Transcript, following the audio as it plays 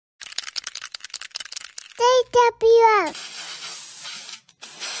JWF.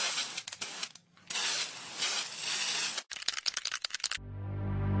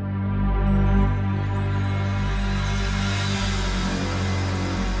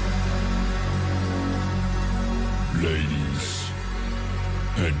 Ladies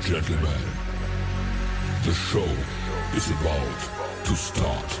and gentlemen, the show is about to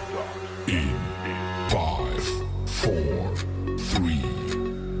start in 5, 4, 3,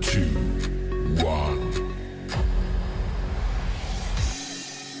 2, 1.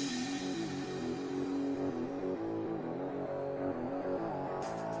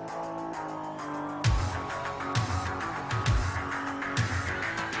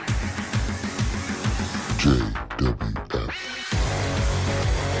 JWF.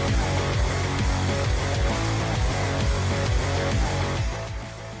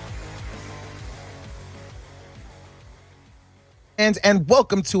 And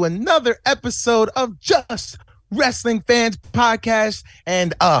welcome to another episode of Just Wrestling Fans Podcast.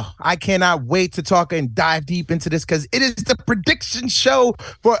 And I cannot wait to talk and dive deep into this because it is the prediction show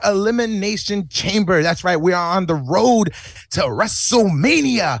for Elimination Chamber. That's right. We are on the road to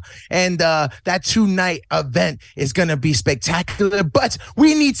WrestleMania. And that 2-night event is going to be spectacular. But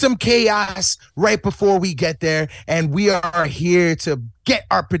we need some chaos right before we get there. And we are here to get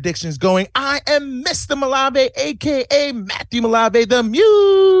our predictions going. I am Mr. Malave, a.k.a. Matthew Malave, the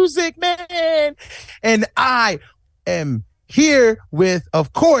Music Man. And I am here with,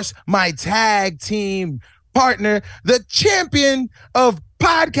 of course, my tag team partner, the champion of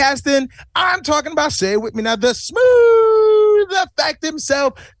podcasting. I'm talking about, say it with me now, the smooth effect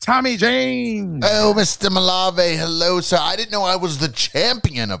himself, Tommy James. Oh, Mr. Malave, hello, sir. I didn't know I was the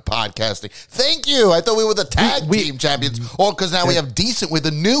champion of podcasting. Thank you. I thought we were the tag team champions. Or because now we have with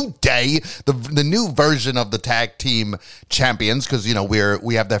a new day, the new version of the tag team champions, because, you know,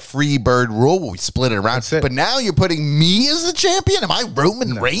 we have that free bird rule where we split it around. But now you're putting me as the champion? Am I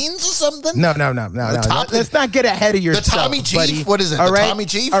Roman Reigns or something? No. Let's not get ahead of yourself, the Tommy Chief? Buddy. What is it? All the right? Tommy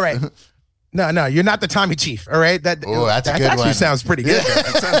Chief? All right. No, you're not the Tommy Chief, all right? That actually sounds pretty good.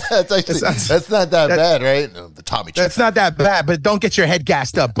 That's not that bad, right? No, the Tommy Chief. That's not that bad, but don't get your head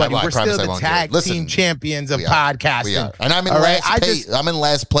gassed up, buddy. We're still the tag team champions of podcasting. We are. And I'm in I'm in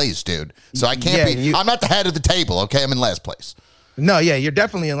last place, dude. So I can't be. I'm not the head of the table, okay? I'm in last place. No, yeah, you're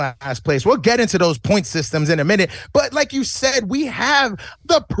definitely in last place. We'll get into those point systems in a minute. But like you said, we have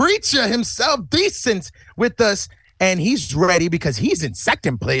the preacher himself, Decent, with us. And he's ready because he's in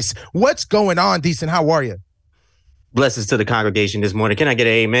second place. What's going on, Decent? How are you? Blessings to the congregation this morning. Can I get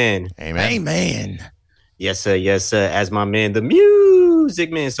an amen? Amen. Yes, sir. Yes, sir. As my man, the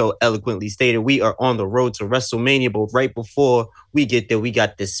Music Man, so eloquently stated, we are on the road to WrestleMania. But right before we get there, we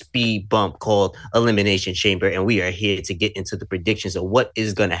got this speed bump called Elimination Chamber. And we are here to get into the predictions of what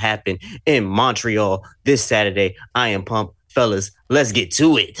is going to happen in Montreal this Saturday. I am pumped. Fellas, let's get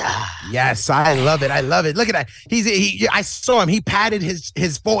to it. Yes, I love it. Look at that. I saw him. He patted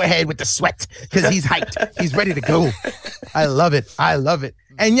his forehead with the sweat because he's hyped. He's ready to go. I love it.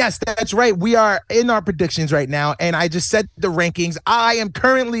 And yes, that's right. We are in our predictions right now. And I just said the rankings. I am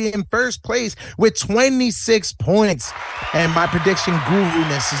currently in first place with 26 points. And my prediction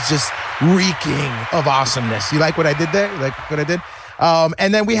guru-ness is just reeking of awesomeness. You like what I did there? You like what I did?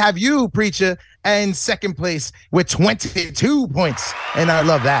 And then we have you, Preacher, in second place with 22 points. And I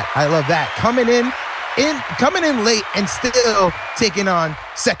love that. Coming in late and still taking on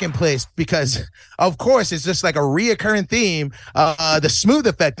second place because, of course, it's just like a reoccurring theme. The Smooth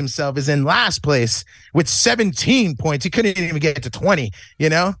Effect himself is in last place with 17 points. He couldn't even get to 20, you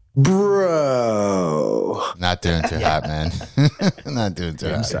know? Bro. Not doing too hot, man. Not doing too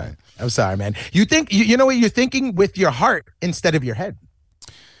hot. I'm sorry, man. You think you know what you're thinking with your heart instead of your head.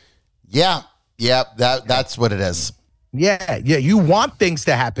 Yeah. That's what it is. Yeah. You want things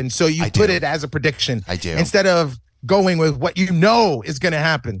to happen, so you put it as a prediction. I do. Instead of going with what you know is going to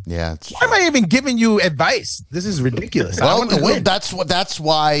happen. Yeah. Why am I even giving you advice? This is ridiculous. I want to win. That's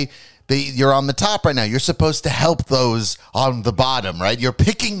why you're on the top right now. You're supposed to help those on the bottom, right? You're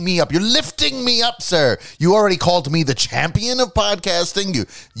picking me up. You're lifting me up, sir. You already called me the champion of podcasting.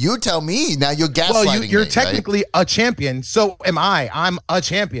 You tell me. Now you're gaslighting me. Well, you're technically a champion. So am I. I'm a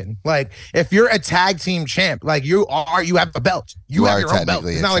champion. Like, if you're a tag team champ, like you have a belt. You have your own belt.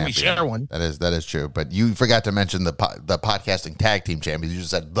 It's not like we share one. That is true. But you forgot to mention the podcasting tag team champions. You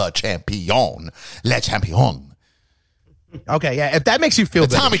just said the champion. Le champion. Okay, yeah. If that makes you feel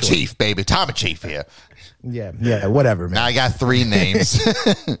better, Tommy Chief, baby. Tommy Chief here. Yeah, whatever, man. Now I got 3 names.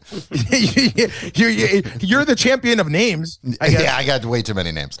 You're the champion of names, I guess. Yeah, I got way too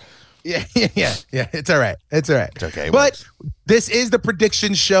many names. Yeah. It's all right. It's okay. But this is the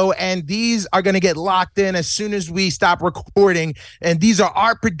prediction show, and these are going to get locked in as soon as we stop recording. And these are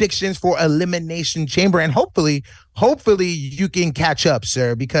our predictions for Elimination Chamber. And hopefully you can catch up,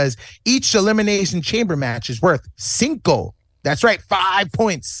 sir, because each Elimination Chamber match is worth cinco. That's right, 5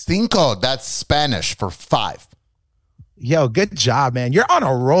 points. Cinco, that's Spanish for 5. Yo, good job, man. You're on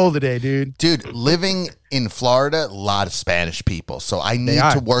a roll today, dude. Dude, living in Florida, a lot of Spanish people. So I need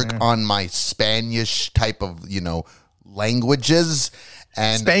to work on my Spanish type of, languages.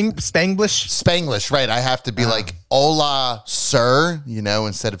 And Spanglish, right. I have to be like, hola, sir,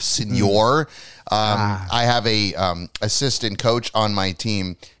 instead of senor. I have a assistant coach on my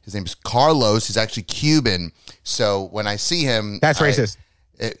team. His name is Carlos. He's actually Cuban. So when I see him... That's racist.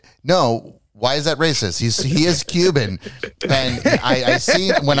 No. Why is that racist? He is Cuban, and I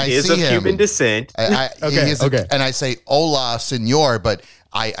see when I see him. He is of Cuban descent. Okay. And I say "Hola, senor," but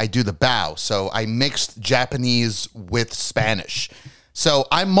I do the bow. So I mixed Japanese with Spanish. So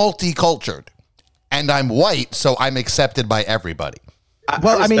I'm multicultured, and I'm white, so I'm accepted by everybody.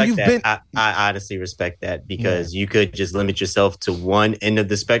 I honestly respect that because you could just limit yourself to one end of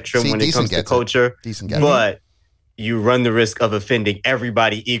the spectrum when it comes to culture. But you run the risk of offending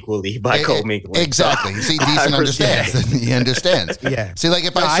everybody equally by co-mingling. Exactly. See, Decent understands. He understands. Yeah. See, like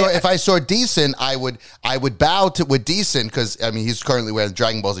if I saw Decent, I would bow to with Decent because he's currently wearing the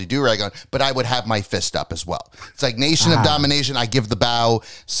Dragon Ball Z do-rag on, but I would have my fist up as well. It's like Nation of Domination. I give the bow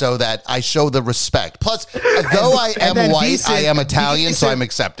so that I show the respect. Plus, though I am white, Decent, I am Italian, so I'm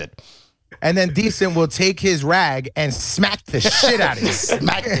accepted. And then Decent will take his rag and smack the shit out of you.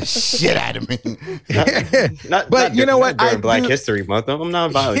 Smack the shit out of me. But you know what? During Black History Month. I'm not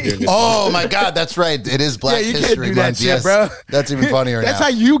violent during this month. My God, that's right. It is Black History Month. Shit, yes, bro. That's even funnier That's how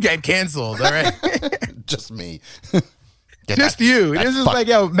you get canceled, all right? Just me. Just you. This is like,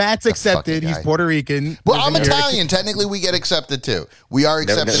 Matt's accepted. He's Puerto Rican. Well, I'm Italian. Technically, we get accepted too. We are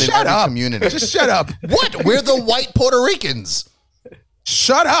accepted in every community. Just shut up. What? We're the white Puerto Ricans.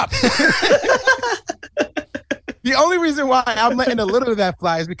 Shut up. The only reason why I'm letting a little of that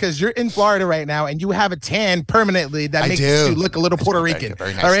fly is because you're in Florida right now and you have a tan permanently that makes you look a little Puerto Rican.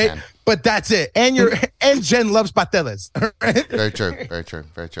 Very nice all right. Tan. But that's it. And Jen loves patelas. Right? Very true.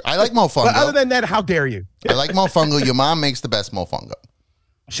 I like mofongo. But other than that, how dare you? I like mofongo. Your mom makes the best mofongo.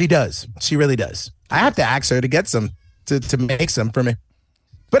 She does. She really does. I have to ask her to get some to make some for me.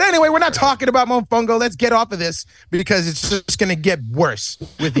 But anyway, we're not talking about mofongo. Let's get off of this because it's just going to get worse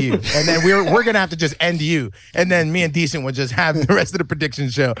with you. And then we're going to have to just end you. And then me and Decent will just have the rest of the prediction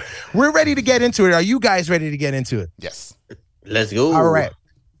show. We're ready to get into it. Are you guys ready to get into it? Yes. Let's go. All right.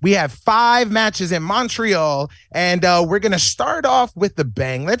 We have 5 matches in Montreal, and we're going to start off with the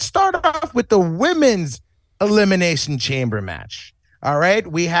bang. Let's start off with the women's Elimination Chamber match. All right.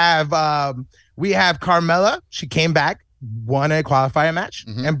 We have Carmella. She came back, won a qualifier match,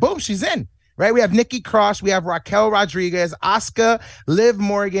 and boom, she's in. Right. We have Nikki Cross. We have Raquel Rodriguez, Asuka, Liv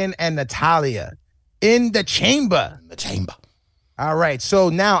Morgan, and Natalia in the chamber. All right. So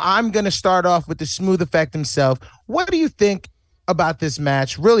now I'm going to start off with the Smooth Effect himself. What do you think about this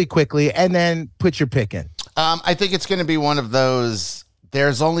match really quickly, and then put your pick in? I think it's going to be one of those.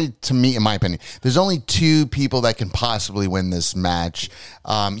 There's only, to me, in my opinion, there's only 2 people that can possibly win this match.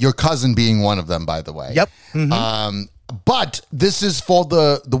 Your cousin being one of them, by the way. Yep. But this is for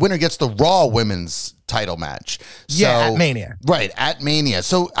the winner gets the Raw Women's title match. So, at Mania. Right, at Mania.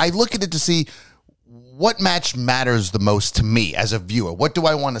 So I look at it to see what match matters the most to me as a viewer. What do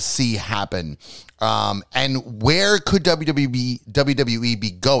I want to see happen? And where could WWE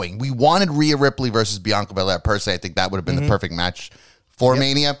be going? We wanted Rhea Ripley versus Bianca Belair. Personally, I think that would have been the perfect match for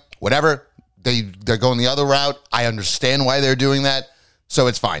Mania. Whatever. They're going the other route. I understand why they're doing that. So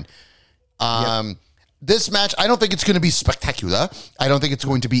it's fine. This match, I don't think it's going to be spectacular. I don't think it's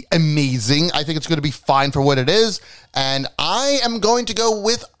going to be amazing. I think it's going to be fine for what it is. And I am going to go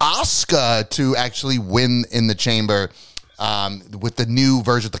with Asuka to actually win in the chamber with the new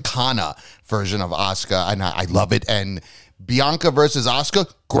version, the Kana version of Asuka. And I love it. And Bianca versus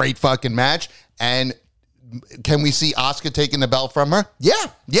Asuka, great fucking match. And can we see Asuka taking the belt from her? Yeah.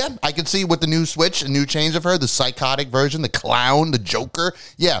 I can see with the new switch, a new change of her, the psychotic version, the clown, the Joker.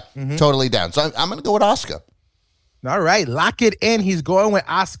 Yeah, totally down. So I'm going to go with Asuka. All right, lock it in. He's going with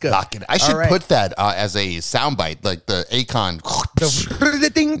Asuka. Lock it. I should put that as a soundbite, like the Akon.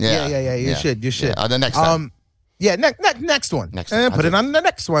 Yeah. You should. Yeah, the next time. Next one. Put it on the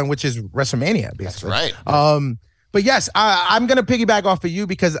next one, which is WrestleMania. Basically. That's right. But yes, I'm going to piggyback off of you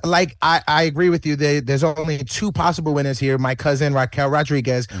because, like, I agree with you. There's only two possible winners here. My cousin, Raquel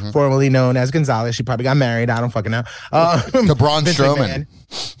Rodriguez, formerly known as Gonzalez. She probably got married. I don't fucking know. To Braun Strowman.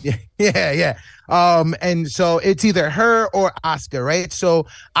 Yeah. And so it's either her or Asuka, right? So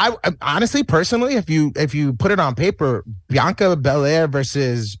I honestly, personally, if you put it on paper, Bianca Belair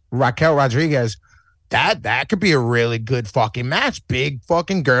versus Raquel Rodriguez, that could be a really good fucking match. Big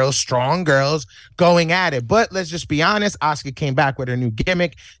fucking girls, strong girls going at it. But let's just be honest, Asuka came back with her new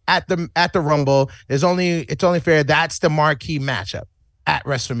gimmick at the Rumble. It's only fair that's the marquee matchup at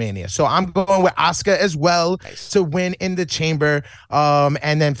WrestleMania. So I'm going with Asuka as well to win in the chamber,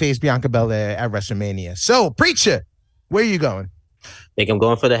 and then face Bianca Belair at WrestleMania. So, Preacher, where are you going? I think I'm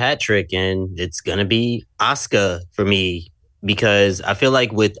going for the hat trick, and it's gonna be Asuka for me. Because I feel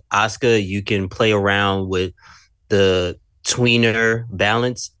like with Asuka, you can play around with the tweener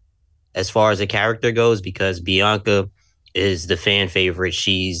balance as far as a character goes, because Bianca is the fan favorite.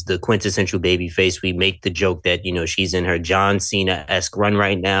 She's the quintessential baby face. We make the joke that, she's in her John Cena-esque run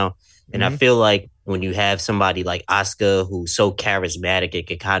right now. And I feel like when you have somebody like Asuka, who's so charismatic, it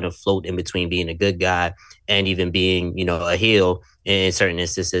can kind of float in between being a good guy and even being, a heel in certain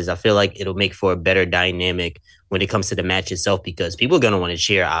instances. I feel like it'll make for a better dynamic when it comes to the match itself, because people are going to want to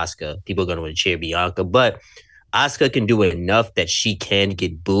cheer Asuka. People are going to want to cheer Bianca. But Asuka can do enough that she can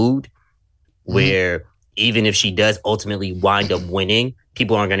get booed, where even if she does ultimately wind up winning,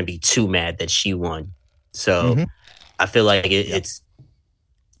 people aren't going to be too mad that she won. So I feel like it's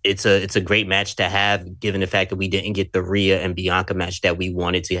a great match to have, given the fact that we didn't get the Rhea and Bianca match that we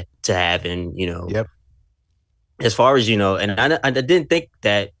wanted to have. And, as far as, and I didn't think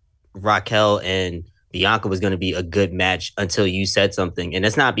that Raquel and Bianca was going to be a good match until you said something. And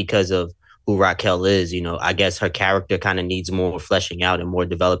it's not because of who Raquel is. I guess her character kind of needs more fleshing out and more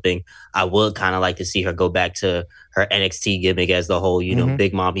developing. I would kind of like to see her go back to her NXT gimmick as the whole,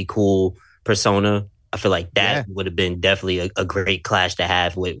 big mommy cool persona. I feel like that would have been definitely a great clash to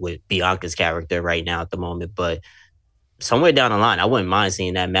have with Bianca's character right now at the moment. But somewhere down the line, I wouldn't mind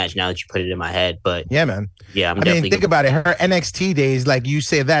seeing that match now that you put it in my head. But yeah, man. Yeah, think about it. Her NXT days, like you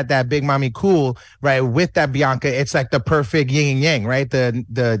say that big mommy cool, right? With that Bianca, it's like the perfect yin and yang, right?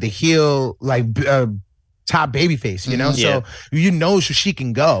 The heel, like top baby face, So she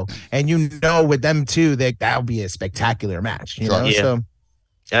can go, and with them too, that would be a spectacular match, know. Yeah.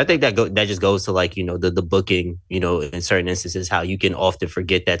 So I think that just goes to like the booking, in certain instances, how you can often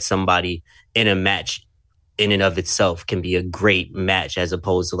forget that somebody in a match in and of itself can be a great match, as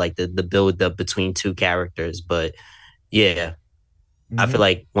opposed to like the build up between two characters. But yeah, I feel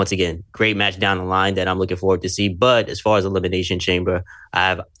like, once again, great match down the line that I'm looking forward to see. But as far as Elimination Chamber, I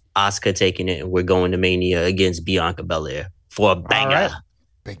have Asuka taking it, and we're going to Mania against Bianca Belair for a banger.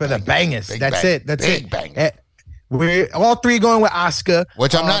 Right. For the bangers. That's it. Big bang. We're all three going with Asuka,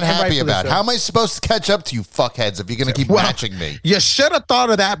 which I'm not happy about. How am I supposed to catch up to you fuckheads if you're going to keep matching me? You should have thought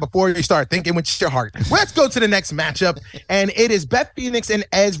of that before you start thinking with your heart. Let's go to the next matchup, and it is Beth Phoenix and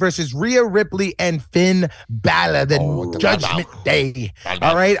Edge versus Rhea Ripley and Finn Balor, the Judgment Day.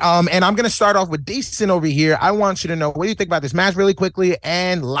 All right, and I'm going to start off with Decent over here. I want you to know, what do you think about this match really quickly,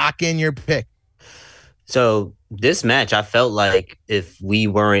 and lock in your pick. So this match, I felt like if we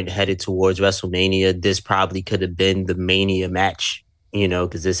weren't headed towards WrestleMania, this probably could have been the Mania match,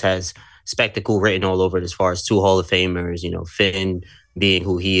 because this has spectacle written all over it as far as two Hall of Famers, Finn being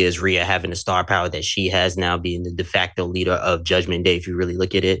who he is, Rhea having the star power that she has now, being the de facto leader of Judgment Day, if you really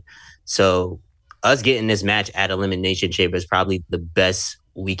look at it. So us getting this match at Elimination Chamber is probably the best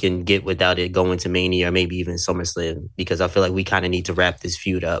we can get without it going to Mania or maybe even SummerSlam, because I feel like we kind of need to wrap this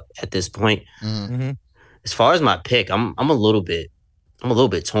feud up at this point. As far as my pick, I'm a little bit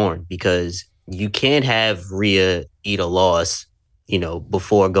torn, because you can't have Rhea eat a loss,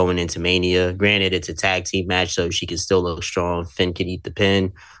 before going into Mania. Granted, it's a tag team match, so she can still look strong. Finn can eat the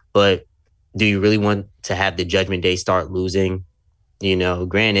pin, but do you really want to have the Judgment Day start losing?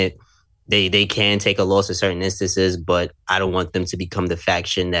 Granted, they can take a loss in certain instances, but I don't want them to become the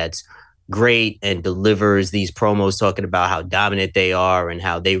faction that's great and delivers these promos talking about how dominant they are and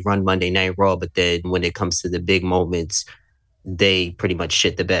how they run Monday Night Raw, but then when it comes to the big moments, they pretty much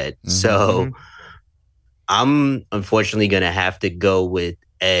shit the bed. So I'm unfortunately going to have to go with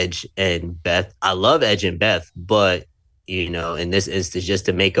Edge and Beth. I love Edge and Beth, but, in this instance, just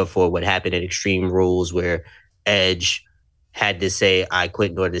to make up for what happened at Extreme Rules, where Edge had to say, I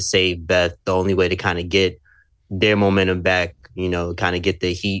quit in order to save Beth, the only way to kind of get their momentum back, kind of get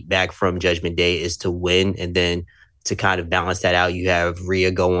the heat back from Judgment Day, is to win. And then to kind of balance that out, you have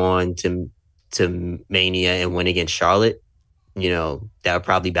Rhea go on to Mania and win against Charlotte. that would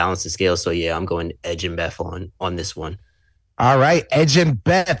probably balance the scale. So yeah, I'm going Edge and Beth on this one. All right, Edge and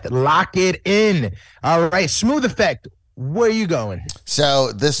Beth, lock it in. All right, Smooth Effect, where are you going?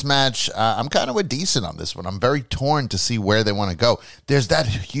 So this match, I'm kind of with Decent on this one. I'm very torn to see where they want to go. There's that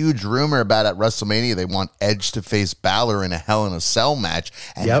huge rumor about at WrestleMania they want Edge to face Balor in a Hell in a Cell match,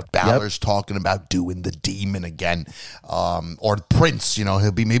 and Balor's talking about doing the Demon again, or Prince.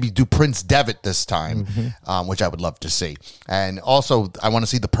 He'll be maybe do Prince Devitt this time, which I would love to see. And also, I want to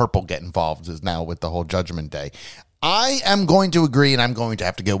see the Purple get involved as now with the whole Judgment Day. I am going to agree, and I'm going to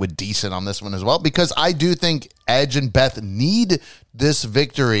have to go with Decent on this one as well, because I do think Edge and Beth need this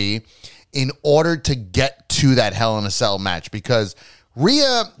victory in order to get to that Hell in a Cell match, because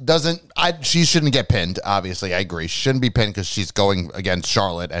Rhea she shouldn't get pinned, obviously. I agree. She shouldn't be pinned because she's going against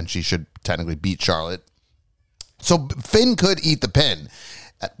Charlotte, and she should technically beat Charlotte. So Finn could eat the pin.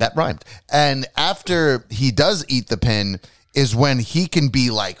 That rhymed. And after he does eat the pin is when he can be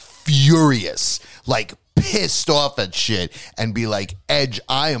like furious, like pissed off at shit, and be like, Edge,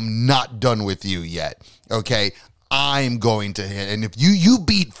 I am not done with you yet. Okay, I'm going to hit. And if you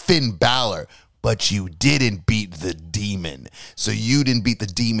beat Finn Balor, but you didn't beat the Demon, so you didn't beat the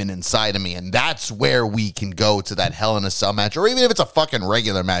Demon inside of me, and that's where we can go to that Hell in a Cell match, or even if it's a fucking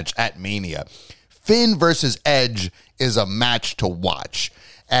regular match at Mania. Finn versus Edge is a match to watch.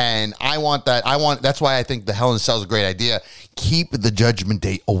 And I want that. That's why I think the Hell in a Cell is a great idea. Keep the Judgment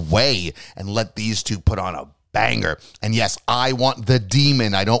Day away and let these two put on a banger. And yes, I want the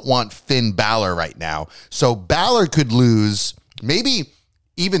Demon. I don't want Finn Balor right now. So Balor could lose. Maybe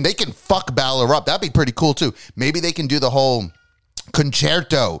even they can fuck Balor up. That'd be pretty cool too. Maybe they can do the whole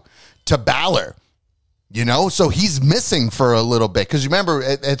concerto to Balor. So he's missing for a little bit. Because remember,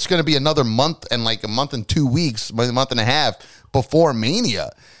 it's going to be another month and like a month and 2 weeks, a month and a half before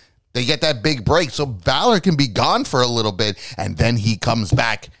Mania. They get that big break. So Balor can be gone for a little bit, and then he comes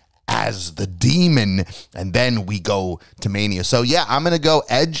back as the Demon, and then we go to Mania. So yeah, I'm going to go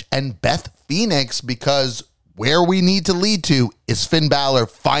Edge and Beth Phoenix, because where we need to lead to is Finn Balor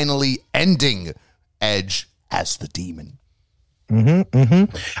finally ending Edge as the Demon.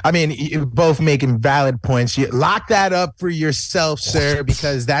 I mean, you're both making valid points. You lock that up for yourself, sir,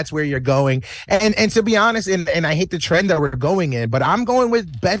 because that's where you're going. And to be honest, and I hate the trend that we're going in, but I'm going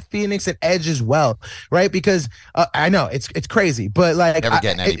with Beth Phoenix and Edge as well, right? Because I know it's crazy, but like never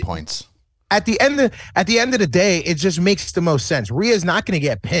getting any points. At the end of the day, it just makes the most sense. Rhea's not going to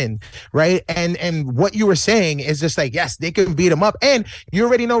get pinned, right? And what you were saying is just like, yes, they can beat him up. And you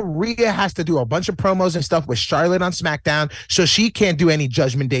already know Rhea has to do a bunch of promos and stuff with Charlotte on SmackDown, so she can't do any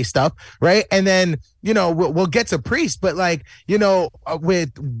Judgment Day stuff, right? And then we'll get to Priest, but like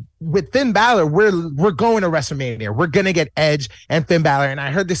with Finn Balor, we're going to WrestleMania. We're gonna get Edge and Finn Balor, and I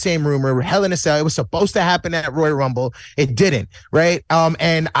heard the same rumor. Hell in a Cell. It was supposed to happen at Royal Rumble. It didn't, right?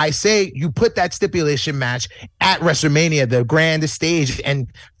 And I say you put that stipulation match at WrestleMania, the grandest stage,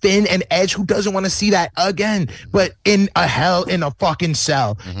 and Finn and Edge, who doesn't want to see that again, but in a Hell in a fucking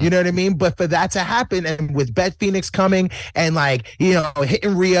Cell. You know what I mean? But for that to happen, and with Beth Phoenix coming and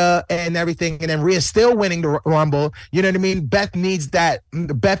hitting Rhea and everything, and then Rhea still winning the Rumble, you know what I mean? Beth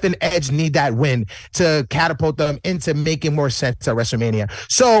and Edge need that win to catapult them into making more sense at WrestleMania.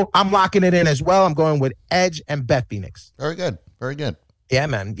 So I'm locking it in as well. I'm going with Edge and Beth Phoenix. Very good. Very good. Yeah,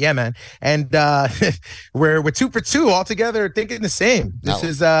 man. And we're 2 for 2 altogether, thinking the same.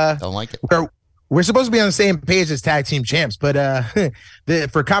 Don't like it. We're supposed to be on the same page as tag team champs, but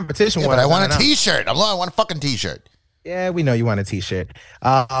for competition, but I want a T-shirt. I want a fucking T-shirt. Yeah, we know you want a T-shirt.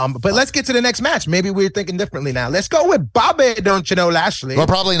 But let's get to the next match. Maybe we're thinking differently now. Let's go with Bobby, don't you know, Lashley. We're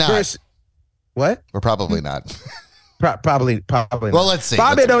probably not. What? We're probably not. Probably. Well, let's see.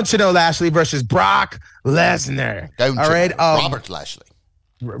 Bobby, don't you know, Lashley versus Brock Lesnar. All right, Robert Lashley.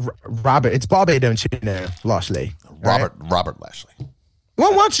 Robert, it's Bobby, don't you know, Lashley. Robert Lashley.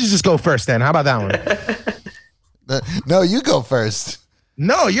 Well, why don't you just go first then? How about that one? No, you go first.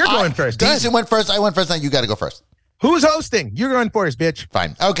 No, you're going first. Decent went first. I went first. Now you got to go first. Who's hosting? You're going first, bitch.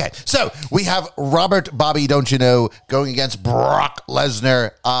 Fine. Okay. So we have Robert Bobby, don't you know, going against Brock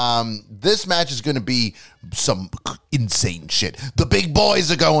Lesnar. This match is going to be some insane shit. The big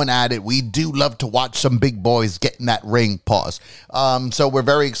boys are going at it. We do love to watch some big boys get in that ring. Pause. So we're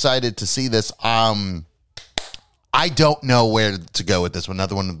very excited to see this. I don't know where to go with this one.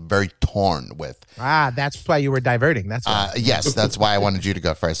 Another one I'm very torn with. That's why you were diverting. That's why. Yes, that's why I wanted you to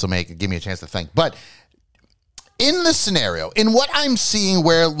go first. So give me a chance to think. But in the scenario, in what I'm seeing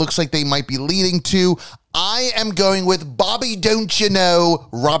where it looks like they might be leading to, I am going with Bobby Don't You Know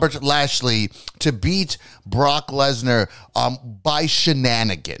Robert Lashley to beat Brock Lesnar by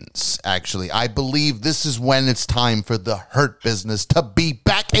shenanigans, actually. I believe this is when it's time for the Hurt Business to be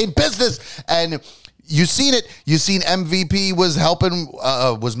back in business. And you've seen it. You've seen MVP was helping,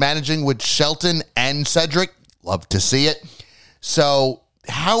 was managing with Shelton and Cedric. Love to see it. So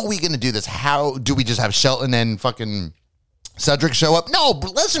how are we going to do this? How do we just have Shelton and fucking Cedric show up? No,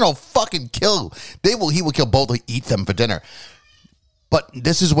 Lesnar will fucking kill. He will kill both. He'll eat them for dinner. But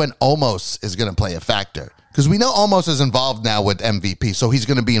this is when Omos is going to play a factor. Because we know Omos is involved now with MVP, so he's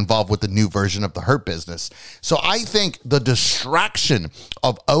going to be involved with the new version of the Hurt Business. So I think the distraction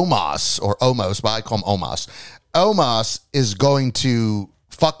of Omos, but I call him Omos is going to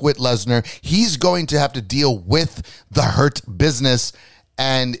fuck with Lesnar. He's going to have to deal with the Hurt Business,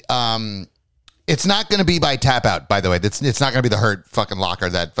 and it's not going to be by tap out, by the way. It's not going to be the Hurt fucking locker.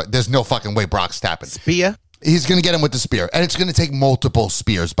 There's no fucking way Brock's tapping. Spear? He's going to get him with the spear, and it's going to take multiple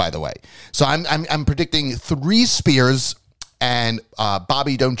spears, by the way. So I'm predicting 3 spears, and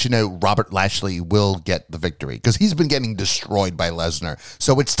Bobby Don't You Know Robert Lashley will get the victory because he's been getting destroyed by Lesnar.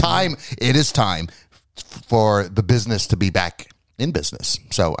 So it is time for the business to be back in business.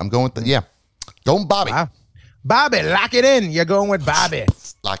 So I'm going with going Bobby. Wow. Bobby, lock it in. You're going with Bobby.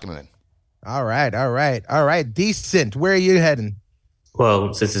 Lock him in. All right. Decent. Where are you heading?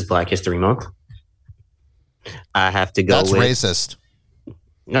 Well, since it's Black History Month, I have to go That's with... racist.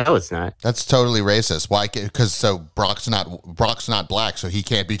 No, it's not. That's totally racist. Why? Because Brock's not black, so he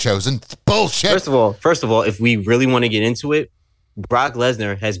can't be chosen. Bullshit. First of all, if we really want to get into it, Brock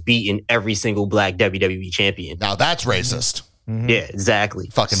Lesnar has beaten every single black WWE champion. Now that's racist. Mm-hmm. Yeah, exactly.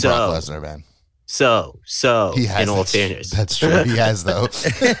 Fucking Brock Lesnar, man. So he has, in all fairness, that's true. He has though.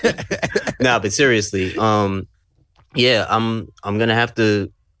 No, but seriously, I'm gonna have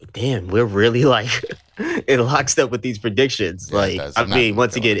to. Damn, we're really like in lockstep with these predictions. Yeah,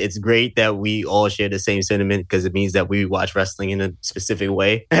 once again, it's great that we all share the same sentiment because it means that we watch wrestling in a specific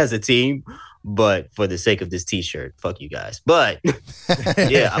way as a team. But for the sake of this T-shirt, fuck you guys. But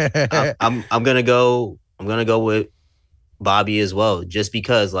yeah, I'm gonna go. I'm gonna go with Bobby as well, just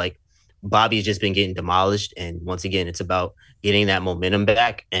because like Bobby's just been getting demolished, and once again, it's about getting that momentum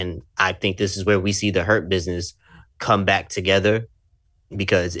back. And I think this is where we see the Hurt Business come back together,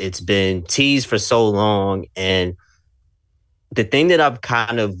 because it's been teased for so long. And the thing that I've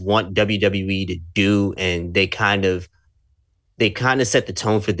kind of want WWE to do, and they kind of set the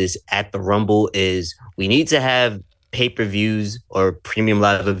tone for this at the Rumble, is we need to have pay-per-views or premium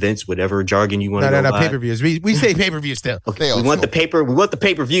live events, whatever jargon you want to go by. No, pay-per-views. We say pay-per-view still. Okay, we want the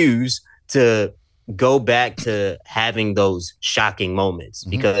pay-per-views to go back to having those shocking moments,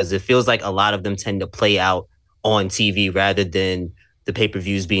 because it feels like a lot of them tend to play out on TV rather than the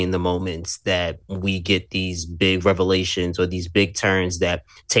pay-per-views being the moments that we get these big revelations or these big turns that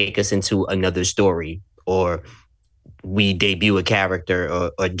take us into another story, or we debut a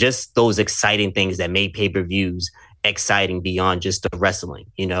character, or just those exciting things that made pay-per-views exciting beyond just the wrestling,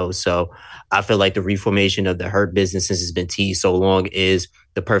 So I feel like the reformation of the Hurt Business, since it's been teased so long, is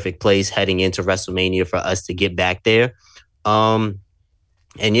the perfect place heading into WrestleMania for us to get back there. And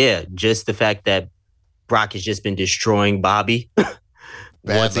yeah, just the fact that Brock has just been destroying Bobby.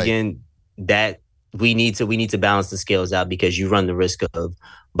 Once again, that we need to balance the scales out, because you run the risk of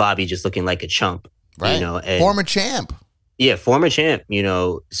Bobby just looking like a chump, right? And former champ. Yeah, former champ,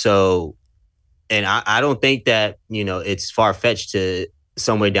 So, and I don't think that, it's far-fetched to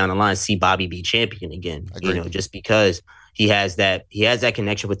somewhere down the line see Bobby be champion again. Agreed. Just because he has that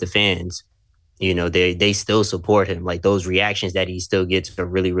connection with the fans. They still support him. Like, those reactions that he still gets are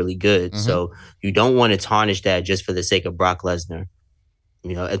really, really good. So you don't want to tarnish that just for the sake of Brock Lesnar.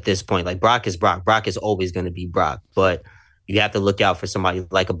 At this point, like, Brock is Brock. Brock is always going to be Brock. But you have to look out for somebody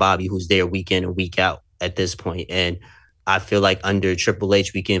like a Bobby who's there week in and week out at this point. And I feel like under Triple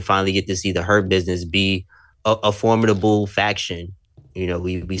H, we can finally get to see the Hurt Business be a formidable faction.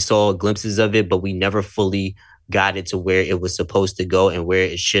 We saw glimpses of it, but we never fully got it to where it was supposed to go and where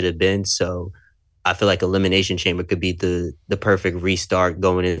it should have been. So I feel like Elimination Chamber could be the perfect restart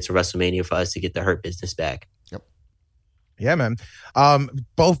going into WrestleMania for us to get the Hurt Business back. Yeah, man.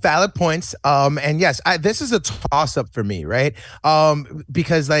 Both valid points. And yes, this is a toss up for me, right?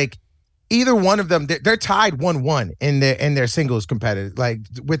 Because like either one of them, they're tied 1-1 in their singles competitive, like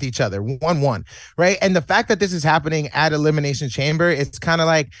with each other, 1-1, right? And the fact that this is happening at Elimination Chamber, it's kind of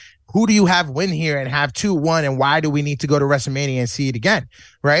like, who do you have win here and have 2-1, and why do we need to go to WrestleMania and see it again,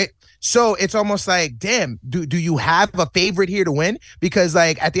 right? So it's almost like, damn, do you have a favorite here to win? Because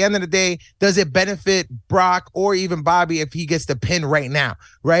like at the end of the day, does it benefit Brock or even Bobby if he gets the pin right now,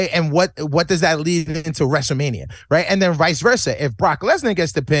 right? And what does that lead into WrestleMania, right? And then vice versa. If Brock Lesnar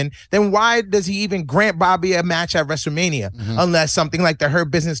gets the pin, then why does he even grant Bobby a match at WrestleMania? Unless something like the Hurt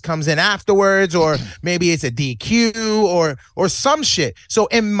Business comes in afterwards, or maybe it's a DQ or some shit. So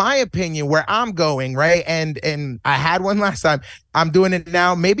in my opinion, where I'm going, right, and I had one last time, I'm doing it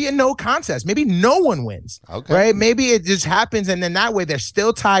now. Maybe a no contest. Maybe no one wins. Okay. Right? Maybe it just happens, and then that way they're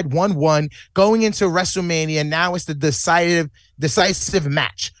still tied 1-1 going into WrestleMania. Now it's the decisive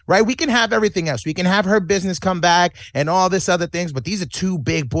match, right? We can have everything else. We can have Her Business come back and all this other things, but these are two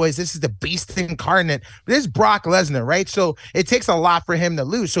big boys. This is the beast incarnate. This is Brock Lesnar, right? So it takes a lot for him to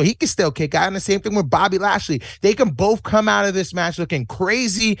lose. So he can still kick out. And the same thing with Bobby Lashley. They can both come out of this match looking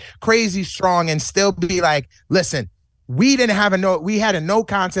crazy, crazy strong and still be like, listen, we had a no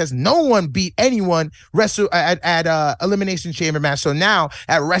contest. No one beat anyone at Elimination Chamber match. So now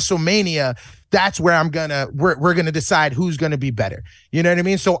at WrestleMania, that's where we're gonna decide who's gonna be better. You know what I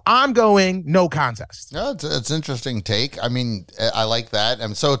mean? So I'm going no contest. No, it's an interesting take. I mean, I like that.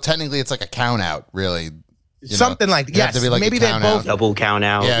 And so technically, it's like a count out, really. Something like that. Yes, like maybe they both double count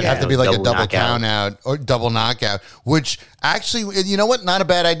out. Yeah, it'd have to be like a double count out or double knockout. Which actually, you know what? Not a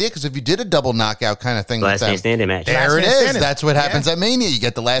bad idea, because if you did a double knockout kind of thing, last man standing match. There it is. That's what happens at Mania. You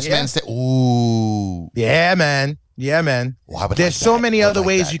get the last man standing. Ooh, yeah, man. Well, there's so many other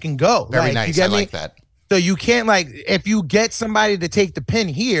ways you can go. Very nice. I like that. So you can't, like, if you get somebody to take the pin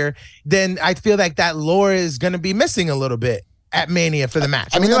here, then I feel like that lore is going to be missing a little bit at Mania for the match.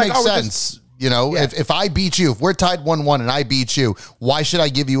 I mean, that makes sense. You know, if I beat you, if we're tied 1-1 and I beat you, why should I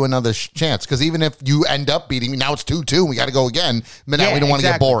give you another chance? Because even if you end up beating me, now it's 2-2, we got to go again. But now we don't want to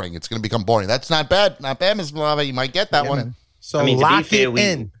get boring. It's going to become boring. That's not bad. Not bad, Ms. Malava. You might get that one. Man. So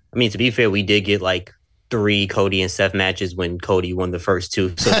to be fair, we did get like 3 Cody and Seth matches when Cody won the first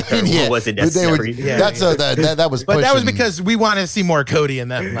 2, so the third one wasn't necessary. That was. But that was because we wanted to see more Cody in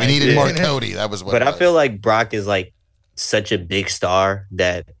that. We needed more Cody. That was what. But I feel like Brock is like such a big star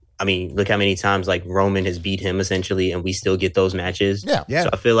that, I mean, look how many times like Roman has beat him essentially, and we still get those matches. Yeah. So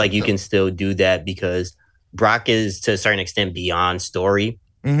I feel like you can still do that because Brock is to a certain extent beyond story.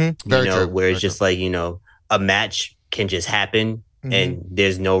 Mm-hmm. Very true. Where it's just like, a match can just happen and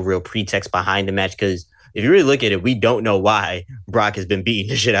there's no real pretext behind the match. Because if you really look at it, we don't know why Brock has been beating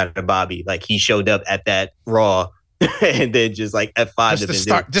the shit out of Bobby. Like, he showed up at that Raw and then just like F5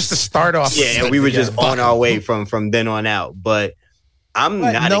 just to start off. Yeah, and we were just on our way from then on out. But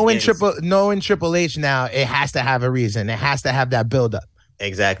knowing Triple H now, it has to have a reason. It has to have that build up.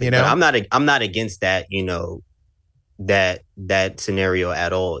 Exactly. But I'm not against that, that scenario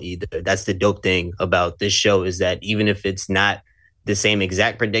at all either. That's the dope thing about this show, is that even if it's not the same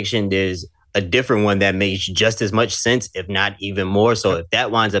exact prediction, there's a different one that makes just as much sense, if not even more. So if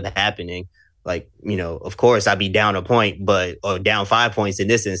that winds up happening, like, of course I'd be down a point, or down 5 points in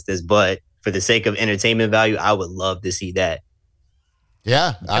this instance, but for the sake of entertainment value, I would love to see that.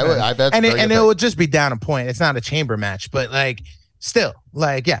 Yeah, I would. I bet. And it would just be down a point. It's not a chamber match, but like, still,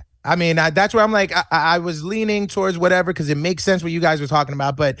 like, yeah. I mean, that's where I'm like, I was leaning towards whatever, because it makes sense what you guys were talking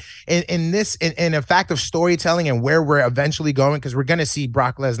about. But in a fact of storytelling and where we're eventually going, because we're going to see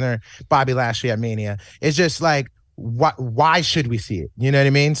Brock Lesnar, Bobby Lashley at Mania. It's just like, why should we see it? You know what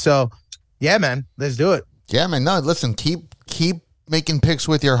I mean? So, yeah, man, let's do it. Yeah, man. No, listen, keep making picks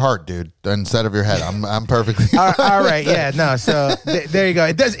with your heart, dude, instead of your head. I'm perfectly all right. Yeah, no. So there you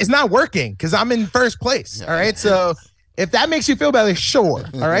go. It's not working because I'm in first place. All right. So if that makes you feel better, sure.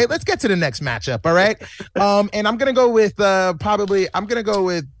 All right. Let's get to the next matchup. All right. And I'm gonna go with I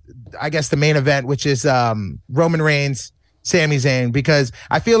guess the main event, which is Roman Reigns, Sami Zayn, because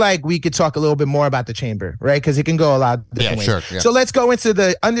I feel like we could talk a little bit more about the chamber, right? Because it can go a lot of different ways. Sure, yeah. So let's go into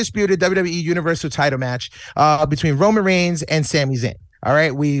the undisputed WWE Universal title match between Roman Reigns and Sami Zayn. All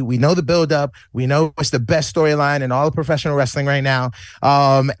right, we know the build up. We know it's the best storyline in all of professional wrestling right now.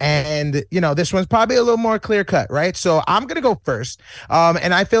 And this one's probably a little more clear cut, right? So I'm gonna go first.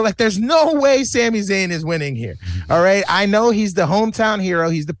 And I feel like there's no way Sami Zayn is winning here. All right, I know he's the hometown hero,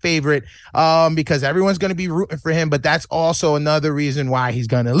 he's the favorite, because everyone's gonna be rooting for him. But that's also another reason why he's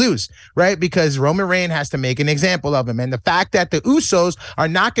gonna lose, right? Because Roman Reigns has to make an example of him, and the fact that the Usos are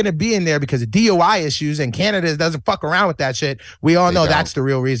not gonna be in there because of DOI issues, and Canada doesn't fuck around with that shit. We all know that's the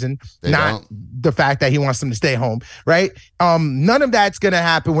real reason, not the fact that he wants them to stay home, right? None of that's gonna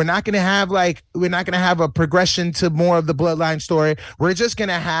happen. We're not gonna have a progression to more of the bloodline story. We're just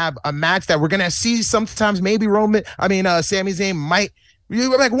gonna have a match that we're gonna see sometimes. Maybe Sami Zayn You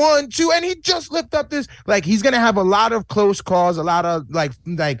were like 1, 2, and he just lifted up this. Like, he's gonna have a lot of close calls, a lot of like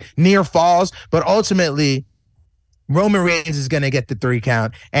near falls, but ultimately Roman Reigns is going to get the 3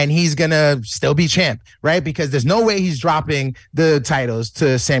 count and he's going to still be champ, right? Because there's no way he's dropping the titles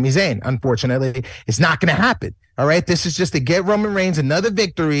to Sami Zayn. Unfortunately, it's not going to happen. All right. This is just to get Roman Reigns another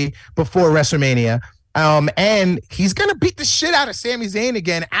victory before WrestleMania. And he's going to beat the shit out of Sami Zayn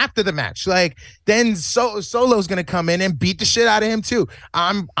again after the match. Like, then Solo's going to come in and beat the shit out of him too.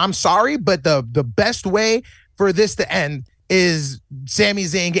 I'm sorry, but the best way for this to end is Sami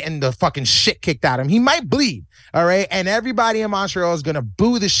Zayn getting the fucking shit kicked out of him. He might bleed. All right. And everybody in Montreal is going to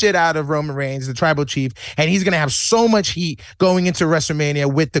boo the shit out of Roman Reigns, the tribal chief. And he's going to have so much heat going into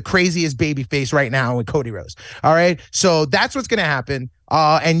WrestleMania with the craziest baby face right now with Cody Rhodes. All right. So that's what's going to happen.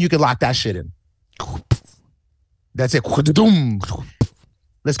 And you can lock that shit in. That's it.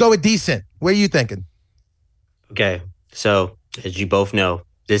 Let's go with decent. What are you thinking? Okay. So as you both know,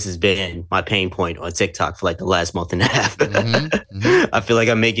 this has been my pain point on TikTok for like the last month and a half. I feel like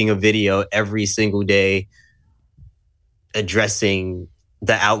I'm making a video every single day addressing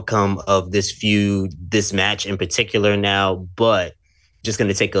the outcome of this feud, this match in particular now, but just going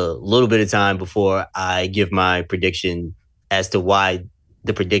to take a little bit of time before I give my prediction as to why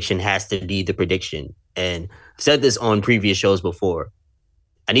the prediction has to be the prediction. And I've said this on previous shows before.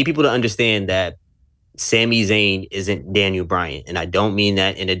 I need people to understand that Sami Zayn isn't Daniel Bryan. And I don't mean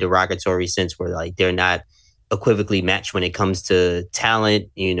that in a derogatory sense where like they're not equivocally matched when it comes to talent,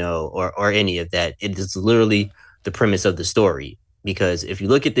 you know, or any of that. It is literally the premise of the story. Because if you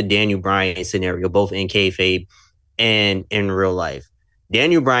look at the Daniel Bryan scenario, both in kayfabe and in real life,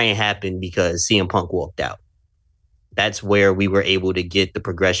 Daniel Bryan happened because CM Punk walked out. That's where we were able to get the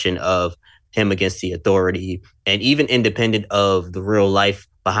progression of him against the Authority. And even independent of the real life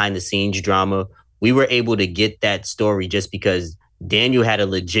behind the scenes drama, we were able to get that story just because Daniel had a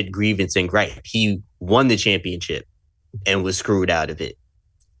legit grievance and gripe. He won the championship and was screwed out of it.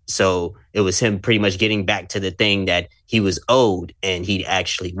 So it was him pretty much getting back to the thing that he was owed and he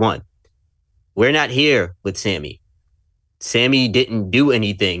actually won. We're not here with Sami. Sami didn't do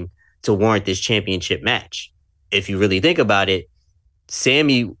anything to warrant this championship match. If you really think about it,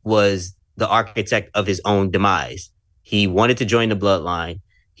 Sami was the architect of his own demise. He wanted to join the bloodline.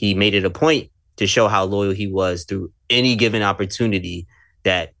 He made it a point to show how loyal he was through any given opportunity,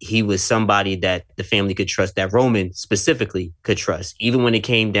 that he was somebody that the family could trust, that Roman specifically could trust, even when it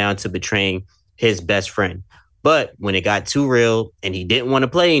came down to betraying his best friend. But when it got too real and he didn't want to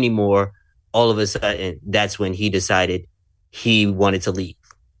play anymore, all of a sudden, that's when he decided he wanted to leave.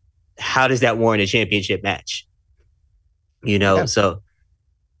 How does that warrant a championship match? You know, yeah.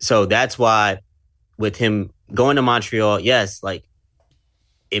 So that's why with him going to Montreal, yes, like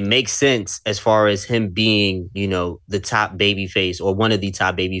it makes sense as far as him being, you know, the top baby face or one of the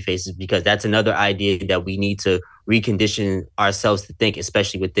top baby faces, because that's another idea that we need to recondition ourselves to think,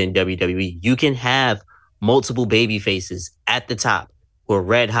 especially within WWE. You can have multiple baby faces at the top who are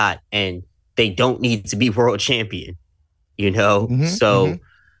red hot and they don't need to be world champion, you know?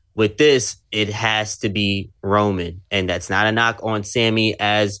 With this, it has to be Roman. And that's not a knock on Sami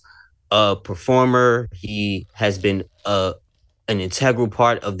as a performer. He has been an integral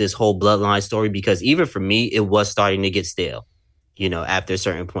part of this whole bloodline story, because even for me, it was starting to get stale, you know, after a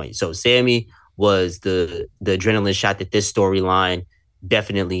certain point. So Sami was the adrenaline shot that this storyline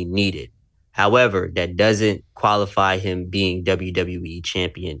definitely needed. However, that doesn't qualify him being WWE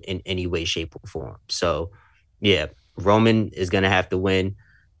champion in any way, shape, or form. So, yeah, Roman is going to have to win.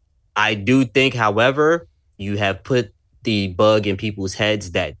 I do think, however, you have put the bug in people's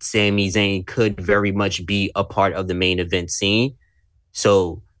heads that Sami Zayn could very much be a part of the main event scene.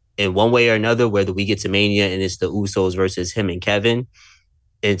 So in one way or another, whether we get to Mania and it's the Usos versus him and Kevin,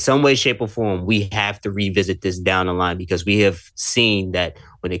 in some way, shape, or form, we have to revisit this down the line, because we have seen that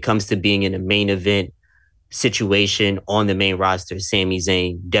when it comes to being in a main event situation on the main roster, Sami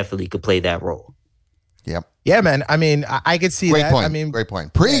Zayn definitely could play that role. Yep. Yeah, man. I mean, I could see great that. Point. I mean, great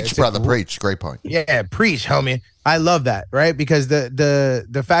point. Preach, brother. Preach. Great point. Yeah, preach, homie. I love that, right? Because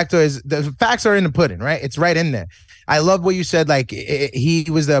the factor is, the facts are in the pudding, right? It's right in there. I love what you said. Like he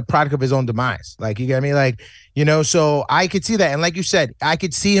was the product of his own demise. Like, you get me? Like, you know, so I could see that. And like you said, I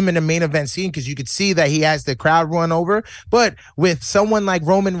could see him in the main event scene, because you could see that he has the crowd run over. But with someone like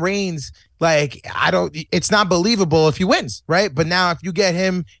Roman Reigns, like, it's not believable if he wins, right? But now if you get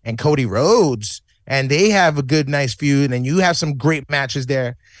him and Cody Rhodes, and they have a good, nice feud, and you have some great matches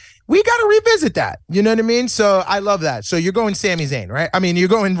there, we got to revisit that. You know what I mean? So I love that. So you're going Sami Zayn, right? I mean, you're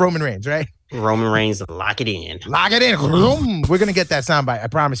going Roman Reigns, right? Roman Reigns, lock it in. Lock it in. We're going to get that soundbite. I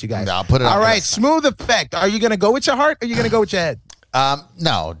promise you guys. I'll put it all right, Smooth Effect. Are you going to go with your heart, or are you going to go with your head?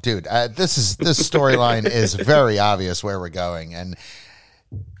 No, dude. This storyline is very obvious where we're going, and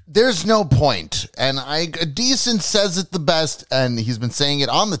there's no point. And Decent says it the best, and he's been saying it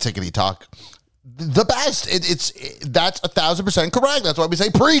on the Tickety Talk the best. That's 1,000% correct. That's why we say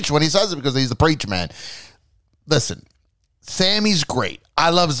preach when he says it, because he's the preach man. Listen, Sammy's great. I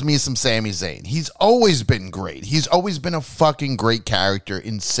loves me some Sami Zayn. He's always been great. He's always been a fucking great character.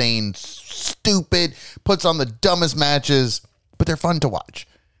 Insane, stupid, puts on the dumbest matches, but they're fun to watch.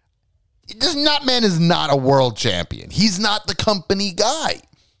 This man is not a world champion. He's not the company guy.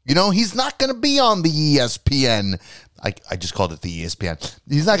 You know, he's not going to be on the ESPN. I just called it the ESPN.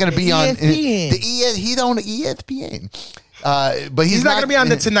 He's not going to be on the he don't ESPN. But he's not going to be on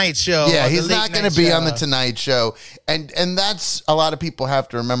the Tonight Show. Yeah, he's not going to be on the Tonight Show. And that's a lot of people have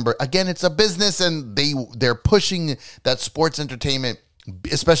to remember. Again, it's a business, and they're pushing that sports entertainment,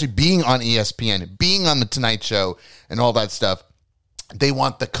 especially being on ESPN, being on the Tonight Show and all that stuff. They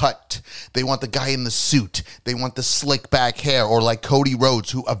want the cut. They want the guy in the suit. They want the slick back hair, or like Cody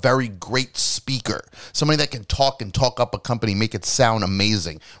Rhodes, who a very great speaker, somebody that can talk up a company, make it sound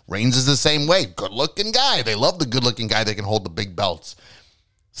amazing. Reigns is the same way. Good looking guy. They love the good looking guy that can hold the big belts.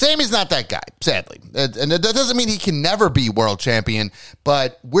 Sammy's not that guy, sadly. And that doesn't mean he can never be world champion,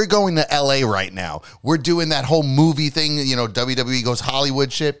 but we're going to LA right now. We're doing that whole movie thing, you know, WWE goes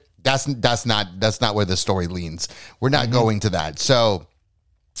Hollywood shit. That's not where the story leans. We're not going to that. So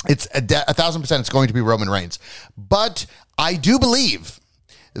it's 1,000% it's going to be Roman Reigns. But I do believe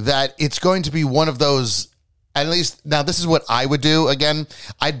that it's going to be one of those, at least now this is what I would do again.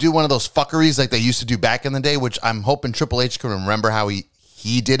 I'd do one of those fuckeries like they used to do back in the day, which I'm hoping Triple H can remember how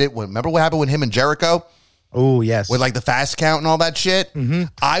he did it. Remember what happened with him and Jericho? Oh, yes. With like the fast count and all that shit. Mm-hmm.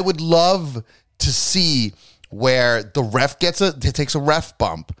 I would love to see where the ref takes a ref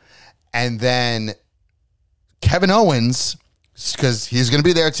bump. And then Kevin Owens, because he's going to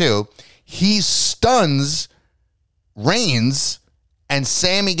be there too, he stuns Reigns, and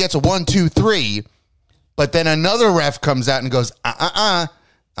Sammy gets a 1, 2, 3. But then another ref comes out and goes, and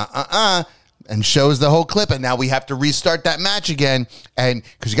shows the whole clip. And now we have to restart that match again. And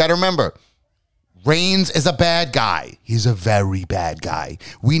because you got to remember, Reigns is a bad guy. He's a very bad guy.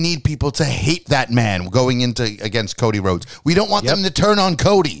 We need people to hate that man going against Cody Rhodes. We don't want them to turn on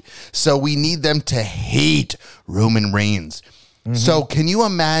Cody. So we need them to hate Roman Reigns. Mm-hmm. So can you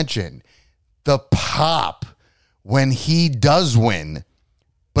imagine the pop when he does win,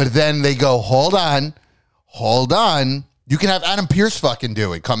 but then they go, hold on. You can have Adam Pearce fucking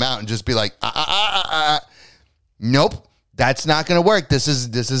do it. Come out and just be like, Nope. That's not going to work. This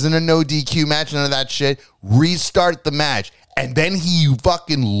isn't a no DQ match, none of that shit. Restart the match. And then he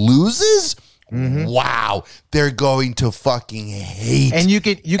fucking loses? Mm-hmm. Wow. They're going to fucking hate and you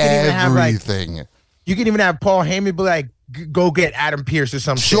can even have everything. You can even have Paul Heyman be like, go get Adam Pearce or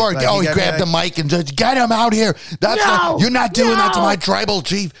something. Sure. Like, he grabbed the mic and just get him out here. You're not doing that to my tribal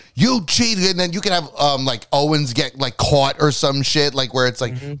chief. You cheated. And then you can have like Owens get like caught or some shit, like where it's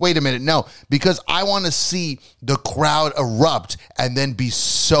like, wait a minute. No, because I want to see the crowd erupt and then be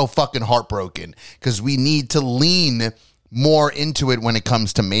so fucking heartbroken, because we need to lean more into it when it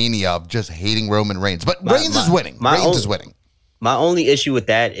comes to Mania of just hating Roman Reigns. But Reigns is winning. Reigns is winning. My only issue with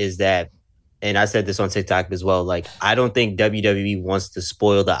that is that, and I said this on TikTok as well, like, I don't think WWE wants to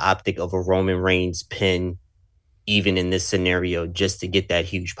spoil the optic of a Roman Reigns pin, even in this scenario, just to get that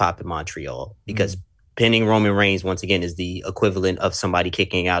huge pop in Montreal. Because pinning Roman Reigns, once again, is the equivalent of somebody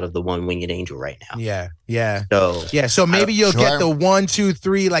kicking out of the one-winged angel right now. Yeah. So maybe you'll get the 1, 2,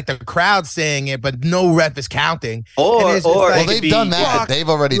 3, like the crowd saying it, but no ref is counting. Or they've done that. They've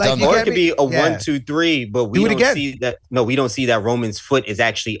already done that. Or it could be a 1, 2, 3, but we don't see that. No, we don't see that Roman's foot is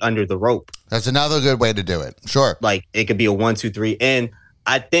actually under the rope. That's another good way to do it. Sure. Like, it could be a 1, 2, 3. And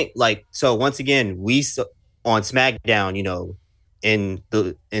I think, like, so once again, on SmackDown, you know, in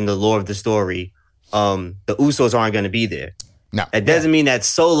the lore of the story, the Usos aren't going to be there. No. That doesn't mean that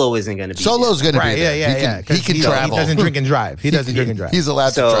Solo isn't going to be Solo's going to be there. Yeah. He can travel. He doesn't drink and drive. He's allowed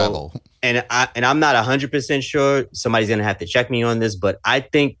to travel. And I'm not 100% sure. Somebody's going to have to check me on this, but I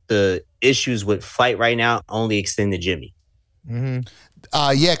think the issues with Fight right now only extend to Jimmy. Mm-hmm.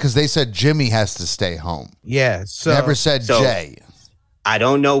 Yeah, because they said Jimmy has to stay home. Yeah. Never said Jay. I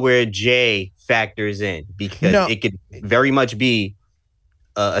don't know where Jay factors in, because it could very much be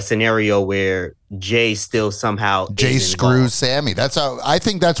a scenario where Jay still somehow screws Sammy. I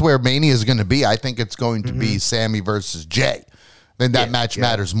think that's where Mania is going to be. I think it's going to be Sammy versus Jay. Then that match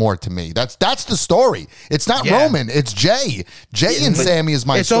matters more to me. That's the story. It's not Roman. It's Jay. Jay and Sammy is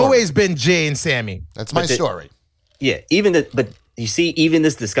my story. It's always been Jay and Sammy. That's my story. Yeah. But you see, even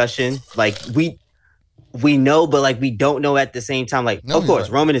this discussion, like we know, but like we don't know at the same time. Like, No, of course,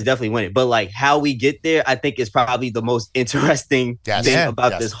 right. Roman is definitely winning, but like how we get there, I think is probably the most interesting thing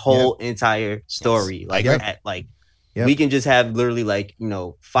about this whole entire story. Like, we can just have literally like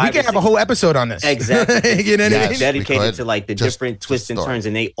 5. We can have a whole episode on this. Exactly. You know what I mean? Dedicated to like the different twists and turns,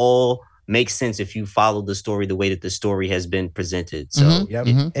 and they all make sense if you follow the story the way that the story has been presented. So,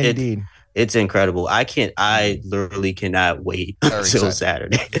 indeed. It's incredible. I literally cannot wait until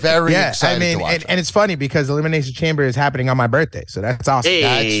Saturday. Very excited to watch and it's funny because Elimination Chamber is happening on my birthday, so that's awesome.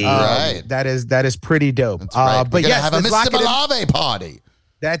 Hey. That's right. That is pretty dope. That's right. But yes, have a Mr. Malave party.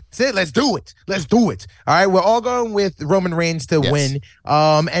 That's it. Let's do it. All right, we're all going with Roman Reigns to win.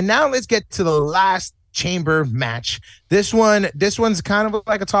 And now let's get to the last chamber match. This one's kind of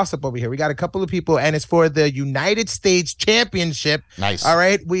like a toss-up over here. We got a couple of people, and it's for the United States Championship. Nice. All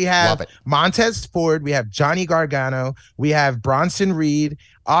right, we have Montez Ford, we have Johnny Gargano, we have Bronson Reed,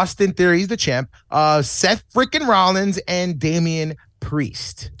 Austin Theory, he's the champ, Seth freaking Rollins, and Damian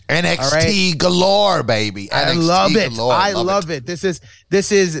Priest. NXT galore, baby. I love it. I love it. This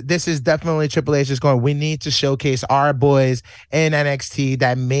is definitely Triple H just going, we need to showcase our boys in NXT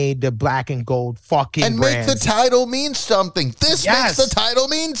that made the black and gold fucking and brands. make the title mean something. This makes the title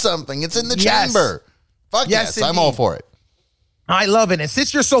mean something. It's in the chamber. Fuck yes, I'm all for it. I love it. And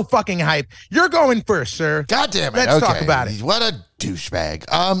since you're so fucking hype, you're going first, sir. God damn it. Let's talk about it. What a douchebag.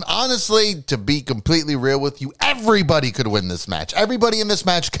 Honestly, to be completely real with you, everybody could win this match. Everybody in this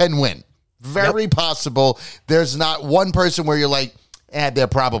match can win. Very possible. There's not one person where you're like, they're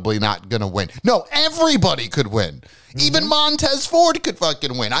probably not going to win. No, everybody could win. Even Montez Ford could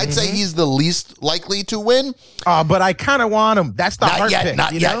fucking win. I'd say he's the least likely to win. But I kind of want him. That's the hard pick.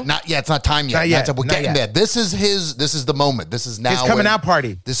 Not yet. It's not time yet. We're getting there. This is the moment. This is now. His coming out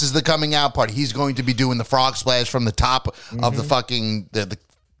party. This is the coming out party. He's going to be doing the frog splash from the top of the fucking the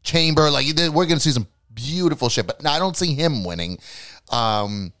chamber. Like, we're going to see some beautiful shit. But I don't see him winning.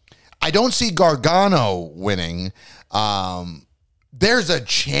 I don't see Gargano winning. There's a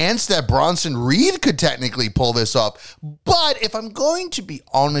chance that Bronson Reed could technically pull this off. But if I'm going to be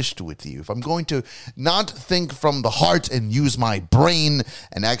honest with you, if I'm going to not think from the heart and use my brain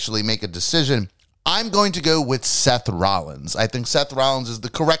and actually make a decision, I'm going to go with Seth Rollins. I think Seth Rollins is the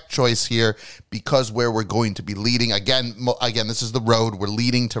correct choice here because where we're going to be leading, again, this is the road. We're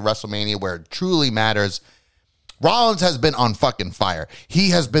leading to WrestleMania where it truly matters. Rollins has been on fucking fire. He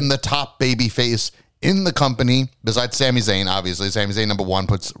has been the top babyface in the company, besides Sami Zayn, obviously. Sami Zayn number 1,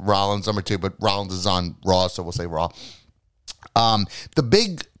 puts Rollins number 2, but Rollins is on Raw, so we'll say Raw. The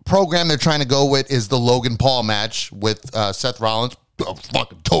big program they're trying to go with is the Logan Paul match with Seth Rollins. I'm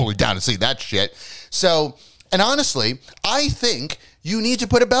fucking totally down to see that shit. So, and honestly, I think you need to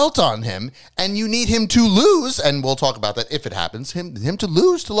put a belt on him, and you need him to lose, and we'll talk about that if it happens, him to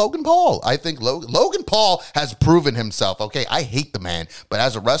lose to Logan Paul. I think Logan Paul has proven himself. Okay, I hate the man, but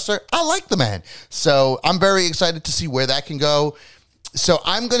as a wrestler, I like the man. So I'm very excited to see where that can go. So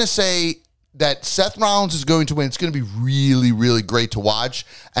I'm going to say that Seth Rollins is going to win. It's going to be really, really great to watch,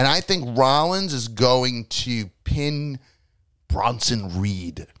 and I think Rollins is going to pin Bronson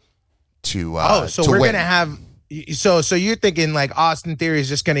Reed to so we're going to have... So you're thinking like Austin Theory is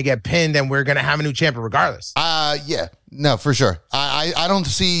just going to get pinned and we're going to have a new champion regardless? Yeah, no, for sure. I don't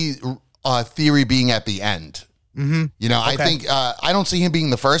see Theory being at the end. You know, I think I don't see him being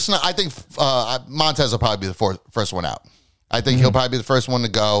the first. I think Montez will probably be the first one out. I think he'll probably be the first one to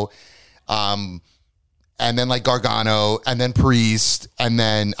go. And then like Gargano and then Priest. And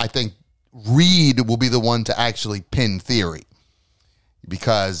then I think Reed will be the one to actually pin Theory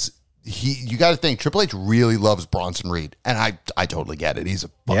because you got to think Triple H really loves Bronson Reed, and I totally get it. He's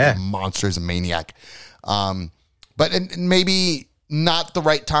a fucking monster, he's a maniac. But maybe not the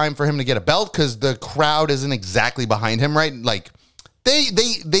right time for him to get a belt because the crowd isn't exactly behind him, right? Like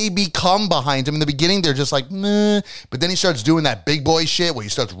they become behind him in the beginning. They're just like, nah. But then he starts doing that big boy shit where he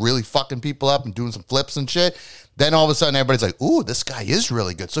starts really fucking people up and doing some flips and shit. Then all of a sudden everybody's like, ooh, this guy is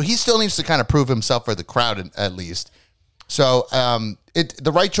really good. So he still needs to kind of prove himself for the crowd at least. So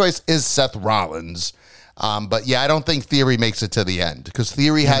the right choice is Seth Rollins. But yeah, I don't think Theory makes it to the end because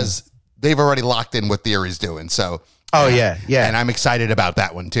Theory they've already locked in what Theory's doing. So yeah. And I'm excited about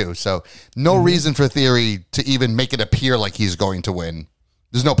that one too. So no reason for Theory to even make it appear like he's going to win.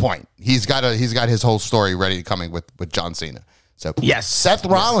 There's no point. He's got his whole story ready coming with John Cena. So yes, Seth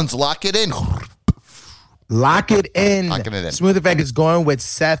Rollins, lock it in. Lock it in. Locking it in. Smooth Effect is going with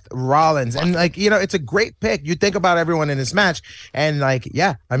Seth Rollins. And like, it's a great pick. You think about everyone in this match and like,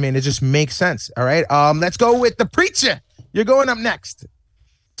 yeah, I mean, it just makes sense. All right. Let's go with the Preacher. You're going up next.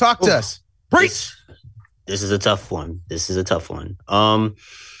 Talk to us. Preach. This is a tough one.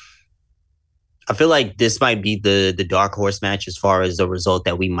 I feel like this might be the dark horse match as far as the result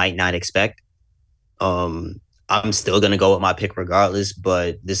that we might not expect. I'm still going to go with my pick regardless,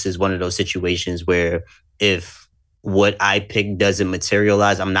 but this is one of those situations where if what I pick doesn't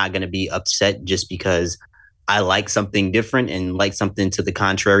materialize, I'm not going to be upset just because I like something different and like something to the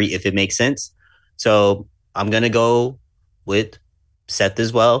contrary, if it makes sense. So I'm going to go with Seth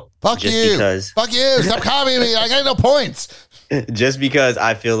as well. Fuck you. Stop copying me. I got no points. Just because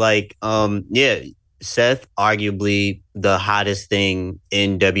I feel like, Seth, arguably the hottest thing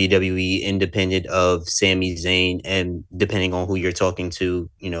in WWE, independent of Sami Zayn and depending on who you're talking to,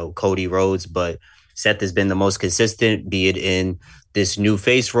 Cody Rhodes. But Seth has been the most consistent, be it in this new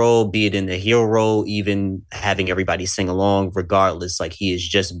face role, be it in the heel role, even having everybody sing along. Regardless, like he has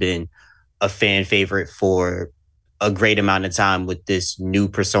just been a fan favorite for a great amount of time with this new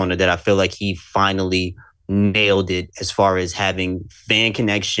persona that I feel like he finally nailed it as far as having fan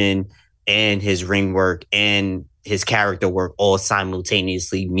connection and his ring work and his character work all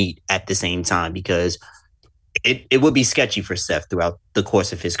simultaneously meet at the same time, because it would be sketchy for Seth throughout the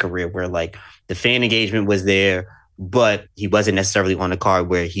course of his career where like the fan engagement was there, but he wasn't necessarily on the card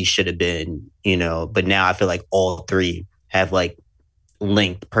where he should have been, but now I feel like all three have like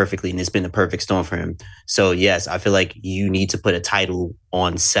linked perfectly and it's been the perfect storm for him. So yes, I feel like you need to put a title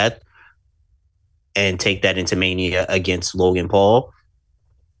on Seth and take that into Mania against Logan Paul.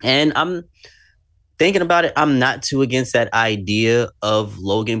 And I'm thinking about it, I'm not too against that idea of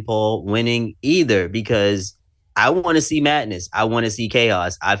Logan Paul winning either, because I want to see madness. I want to see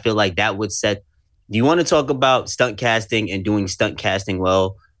chaos. I feel like that would set. Do you want to talk about stunt casting and doing stunt casting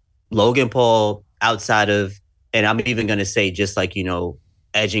well? Logan Paul, outside of, and I'm even going to say just like,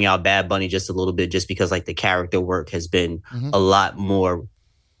 edging out Bad Bunny just a little bit, just because like the character work has been a lot more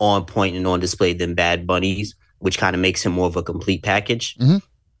on point and on display than Bad Bunny's, which kind of makes him more of a complete package.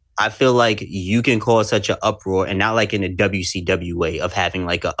 I feel like you can cause such an uproar, and not like in a WCW way of having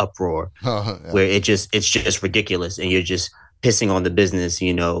like an uproar where it's just ridiculous and you're just pissing on the business,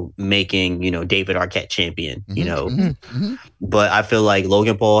 making, David Arquette champion, But I feel like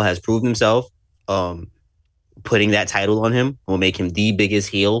Logan Paul has proved himself. Putting that title on him will make him the biggest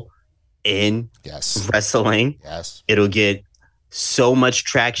heel in wrestling. Yes. It'll get so much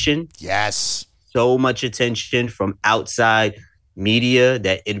traction. Yes. So much attention from outside media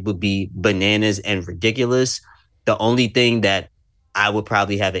that it would be bananas and ridiculous. The only thing that I would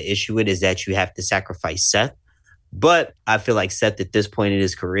probably have an issue with is that you have to sacrifice Seth. But I feel like Seth at this point in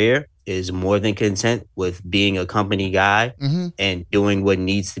his career is more than content with being a company guy and doing what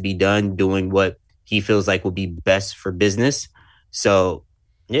needs to be done, doing what he feels like will be best for business. So,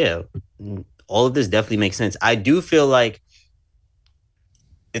 yeah, all of this definitely makes sense. I do feel like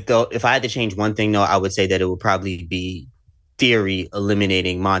if I had to change one thing, though, I would say that it would probably be Theory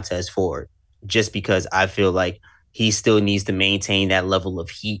eliminating Montez Ford, just because I feel like he still needs to maintain that level of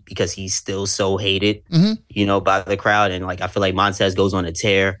heat because he's still so hated, by the crowd. And like, I feel like Montez goes on a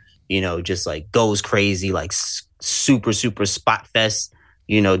tear, just like goes crazy, like super, super spot fest,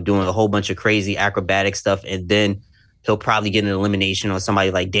 doing a whole bunch of crazy acrobatic stuff. And then he'll probably get an elimination on somebody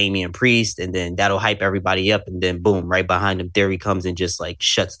like Damian Priest, and then that'll hype everybody up. And then boom, right behind him, Theory comes and just like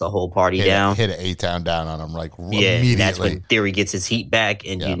shuts the whole party down. Hit an A-Town down on him immediately. That's when Theory gets his heat back,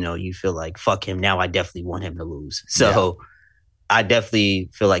 and you feel like, fuck him. Now I definitely want him to lose. So I definitely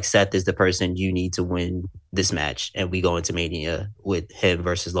feel like Seth is the person you need to win this match, and we go into Mania with him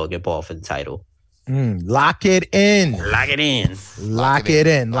versus Logan Paul for the title. Lock it in. Lock it in. Lock it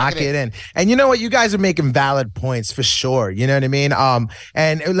in. Lock it in. And you know what? You guys are making valid points for sure. You know what I mean?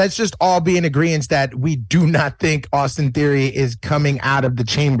 And let's just all be in agreement that we do not think Austin Theory is coming out of the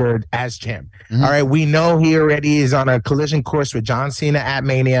chamber as champ. All right. We know he already is on a collision course with John Cena at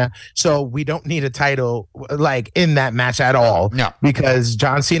Mania. So we don't need a title like in that match at all. No. Because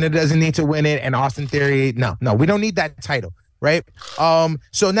John Cena doesn't need to win it. And Austin Theory, no, we don't need that title. Right.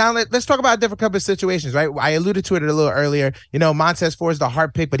 So now let's talk about a different couple of situations. Right. I alluded to it a little earlier. Montez Ford is the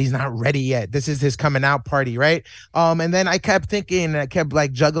heart pick, but he's not ready yet. This is his coming out party. Right. And then I kept thinking, I kept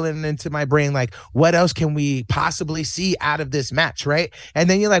like juggling into my brain, like, what else can we possibly see out of this match? Right. And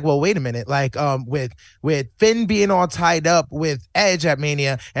then you're like, well, wait a minute. Like with Finn being all tied up with Edge at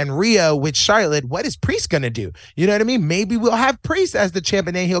Mania and Rhea with Charlotte, what is Priest going to do? You know what I mean? Maybe we'll have Priest as the champ,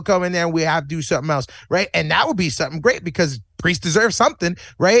 and then he'll come in there and we have to do something else. Right. And that would be something great because Priest deserves something,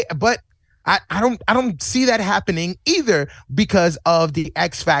 right? But I don't see that happening either because of the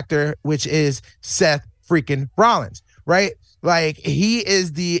X factor, which is Seth freaking Rollins, right? Like he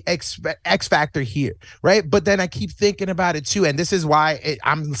is the X factor here, right? But then I keep thinking about it too, and this is why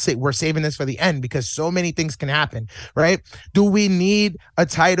we're saving this for the end because so many things can happen, right? Do we need a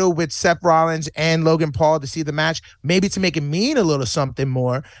title with Seth Rollins and Logan Paul to see the match? Maybe to make it mean a little something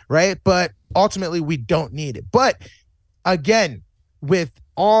more, right? But ultimately, we don't need it. But again, with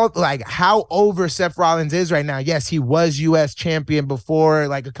all like how over Seth Rollins is right now. Yes, he was US champion before,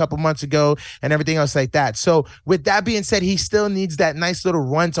 like a couple months ago, and everything else like that. So with that being said, he still needs that nice little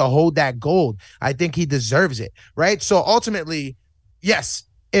run to hold that gold. I think he deserves it, right? So ultimately, yes,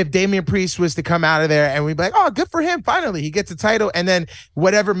 if Damian Priest was to come out of there and we'd be like, oh, good for him, finally, he gets a title, and then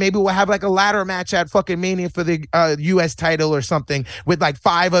whatever, maybe we'll have like a ladder match at fucking Mania for the US title or something with like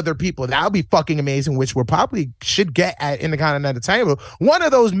 5 other people. That would be fucking amazing, which we'll probably should get at Intercontinental title. One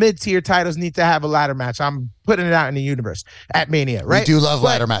of those mid-tier titles need to have a ladder match. I'm putting it out in the universe at Mania, right? We do love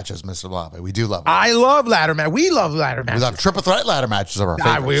ladder matches, Mr. Lave. We do love them. I love ladder match. We love ladder matches. We love triple threat ladder matches of our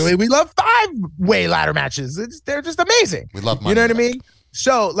favorites. We love 5-way ladder matches. They're just amazing. We love money. You know what I mean?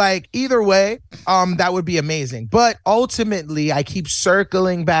 So, like, either way, that would be amazing. But ultimately, I keep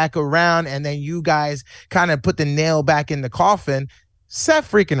circling back around, and then you guys kind of put the nail back in the coffin. Seth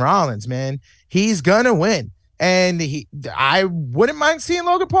freaking Rollins, man. He's gonna win. And I wouldn't mind seeing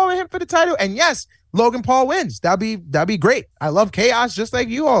Logan Paul and him for the title. And yes, Logan Paul wins. That'd be great. I love chaos, just like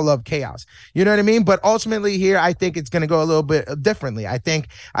you all love chaos. You know what I mean? But ultimately here, I think it's gonna go a little bit differently. I think,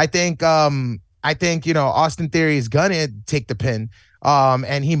 you know, Austin Theory is gonna take the pin.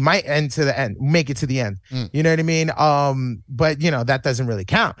 And he might make it to the end. You know what I mean? But you know, that doesn't really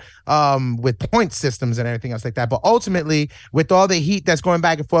count with point systems and everything else like that. But ultimately, with all the heat that's going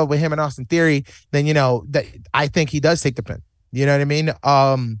back and forth with him and Austin Theory, then you know that I think he does take the pin. You know what I mean?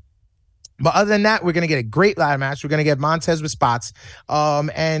 But other than that, we're going to get a great ladder match. We're going to get Montez with spots.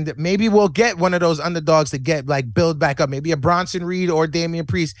 And maybe we'll get one of those underdogs to get like build back up. Maybe a Bronson Reed or Damian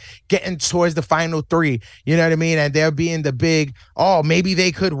Priest getting towards the final 3. You know what I mean? And they're being the big, oh, maybe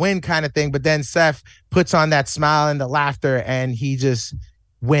they could win kind of thing. But then Seth puts on that smile and the laughter and he just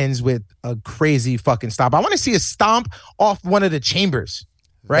wins with a crazy fucking stomp. I want to see a stomp off one of the chambers,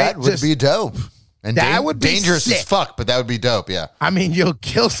 right? That would be dope. And that would be dangerous sick. as fuck, but that would be dope, yeah. I mean, you'll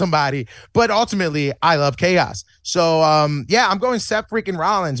kill somebody, but ultimately, I love chaos. So, yeah, I'm going Seth freaking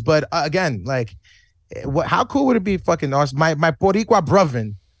Rollins. But again, like, how cool would it be? Fucking awesome. My Boricua brother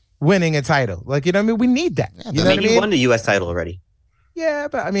winning a title, like, you know what I mean? We need that. Yeah, you know what I mean? He won the U.S. title already. Yeah,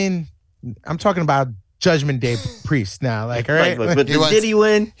 but I mean, I'm talking about Judgment Day Priest now, like, all right. But did he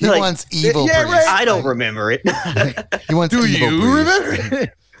win? He wants evil Priest. Right. I don't remember it. He wants Do evil you Priest.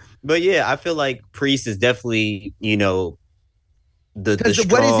 remember? But yeah, I feel like Priest is definitely, you know, the strong.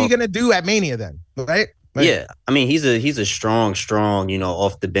 What is he gonna do at Mania then? Right? Like, yeah, I mean, he's a strong, you know,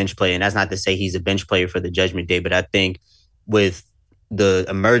 off the bench player, and that's not to say he's a bench player for the Judgment Day, but I think with the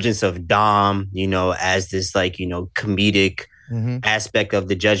emergence of Dom, you know, as this like, you know, comedic aspect of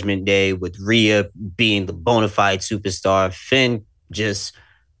the Judgment Day, with Rhea being the bona fide superstar, Finn just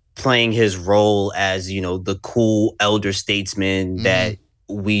playing his role as, you know, the cool elder statesman that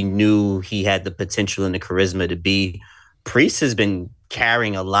we knew he had the potential and the charisma to be. Priest has been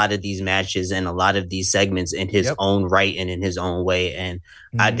carrying a lot of these matches and a lot of these segments in his own right and in his own way. And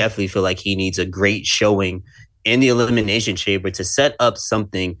I definitely feel like he needs a great showing in the Elimination Chamber to set up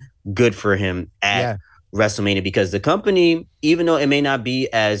something good for him at WrestleMania, because the company, even though it may not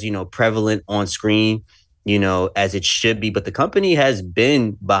be as, you know, prevalent on screen, you know, as it should be, but the company has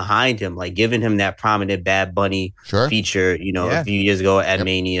been behind him, like giving him that prominent Bad Bunny feature, you know, a few years ago at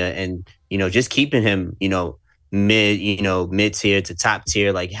Mania, and, you know, just keeping him, you know, mid tier to top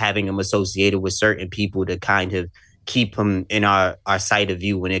tier, like having him associated with certain people to kind of keep him in our sight of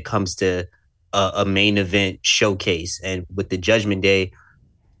view when it comes to a main event showcase. And with the Judgment Day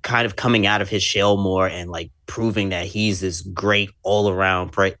kind of coming out of his shell more and like proving that he's this great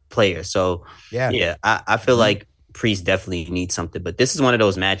all-around player. So yeah, I feel like Priest definitely needs something, but this is one of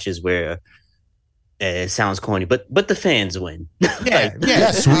those matches where it sounds corny, but the fans win.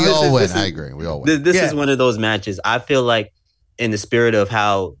 Yes, we all win. I agree. We all win. This is one of those matches. I feel like in the spirit of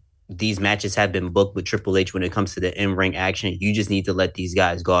how these matches have been booked with Triple H when it comes to the in-ring action, you just need to let these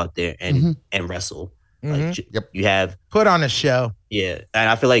guys go out there and wrestle. Like, you have put on a show. Yeah, and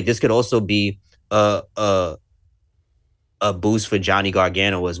I feel like this could also be a boost for Johnny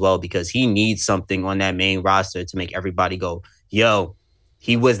Gargano as well, because he needs something on that main roster to make everybody go, yo,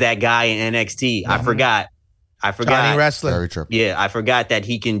 he was that guy in NXT. I forgot. Johnny Wrestler. Very true. Yeah, I forgot that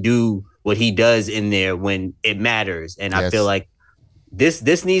he can do what he does in there when it matters. And I feel like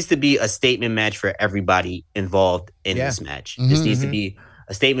this needs to be a statement match for everybody involved in this match. This needs to be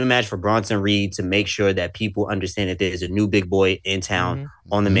a statement match for Bronson Reed to make sure that people understand that there is a new big boy in town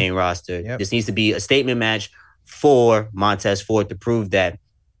on the main roster. Yep. This needs to be a statement match for Montez Ford to prove that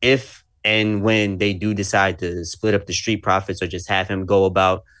if and when they do decide to split up the Street Profits or just have him go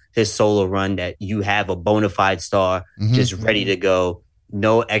about his solo run, that you have a bona fide star just ready to go.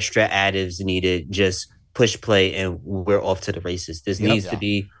 No extra additives needed. Just push play and we're off to the races. This needs to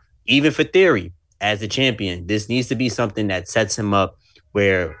be, even for Theory as the champion, this needs to be something that sets him up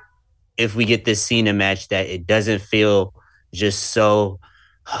where if we get this Cena match, that it doesn't feel just so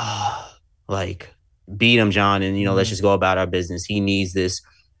like beat him, John, and, let's just go about our business. He needs this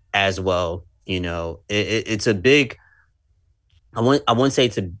as well. It's a big, I wouldn't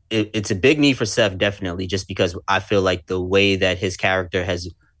say it's a big need for Seth, definitely, just because I feel like the way that his character has,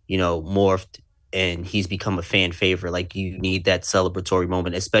 morphed and he's become a fan favorite, like you need that celebratory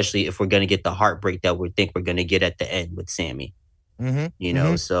moment, especially if we're going to get the heartbreak that we think we're going to get at the end with Sammy.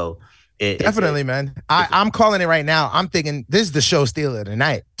 So definitely, man. I'm calling it right now. I'm thinking this is the show stealer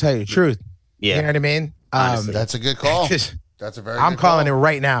tonight. Tell you the truth. Yeah, you know what I mean. That's a good call. That's a very. I'm calling it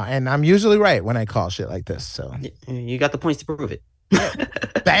right now, and I'm usually right when I call shit like this. So you got the points to prove it.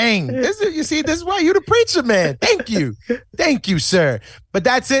 Bang! This is why you the preacher, man. Thank you, sir. But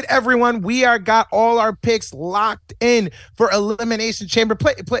that's it, everyone. We got all our picks locked in for Elimination Chamber.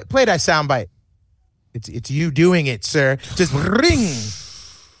 Play that soundbite. It's you doing it, sir. Just ring.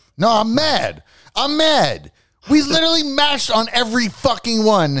 No, I'm mad. We literally mashed on every fucking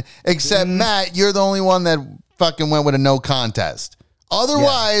one except Matt. You're the only one that fucking went with a no contest.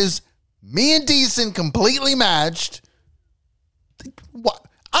 Otherwise, me and Decent completely matched. What?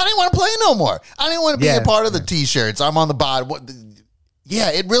 I didn't want to play no more. I didn't want to be a part of the T-shirts. I'm on the bottom.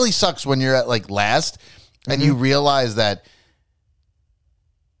 Yeah, it really sucks when you're at like last and you realize that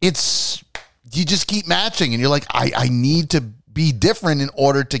you just keep matching and you're like, I need to be different in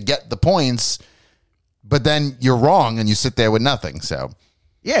order to get the points, but then you're wrong and you sit there with nothing. So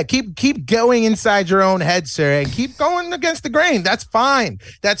yeah, keep going inside your own head, sir, and keep going against the grain. That's fine.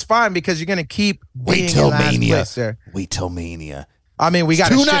 Because you're gonna keep wait till Mania, place, sir. Wait till Mania. I mean, we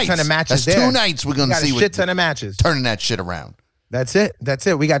got a shit ton of matches. That's 2 nights. We're gonna see a shit ton of matches. Turning that shit around. That's it.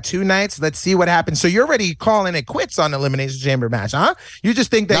 We got 2 nights. Let's see what happens. So you're already calling it quits on the Elimination Chamber match, huh? You just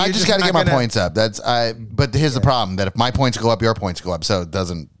think that I just got to get my points up. But here's the problem: that if my points go up, your points go up. So it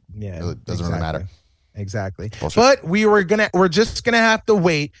doesn't really matter. Exactly. Bullshit. But we're just gonna have to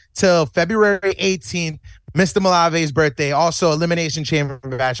wait till February 18th, Mr. Malave's birthday, also Elimination Chamber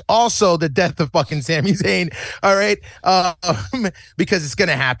match, also the death of fucking Sami Zayn. All right, because it's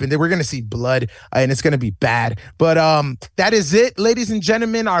gonna happen. We're gonna see blood, and it's gonna be bad. But that is it, ladies and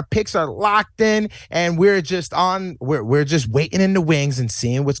gentlemen. Our picks are locked in, and we're just waiting in the wings and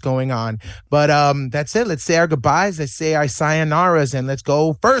seeing what's going on. But that's it. Let's say our goodbyes. Let's say our sayonaras, and let's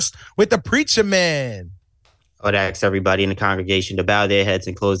go first with the Preacher Man. I would ask everybody in the congregation to bow their heads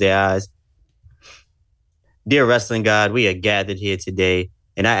and close their eyes. Dear wrestling God, we are gathered here today,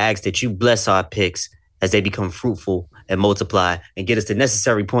 and I ask that you bless our picks as they become fruitful and multiply and get us the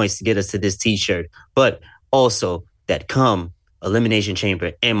necessary points to get us to this T-shirt. But also that come Elimination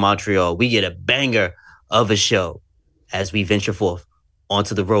Chamber in Montreal, we get a banger of a show as we venture forth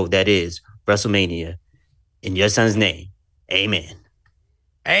onto the road that is WrestleMania. In your son's name, amen.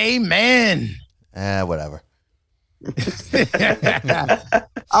 Amen. Whatever.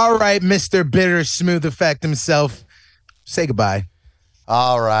 All right, Mr. Bitter Smooth Effect himself. Say goodbye.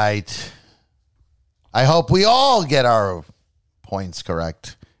 All right. I hope we all get our points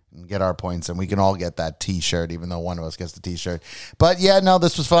correct and get our points, and we can all get that T-shirt, even though one of us gets the T-shirt. But yeah, no,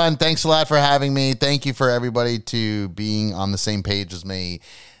 this was fun. Thanks a lot for having me. Thank you for everybody to being on the same page as me.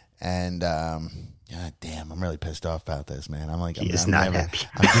 And God damn, I'm really pissed off about this, man. I'm just never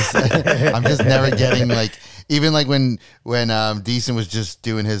getting like, even like when Decent was just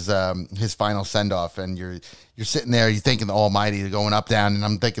doing his final send off, and you're sitting there, you're thinking the Almighty going up down, and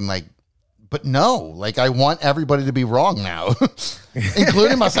I'm thinking like, but no, like I want everybody to be wrong now,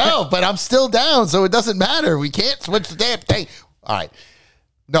 including myself. But I'm still down, so it doesn't matter. We can't switch the damn thing. All right.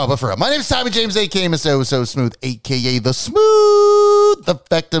 No, but for real. My name is Tommy James, a.k.a. Mr. So Smooth, a.k.a. The Smooth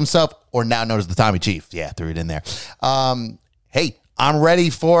Effect himself, or now known as the Tommy Chief. Yeah, threw it in there. Hey, I'm ready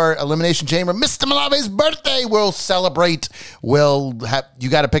for Elimination Chamber. Mr. Malave's birthday. We'll celebrate. You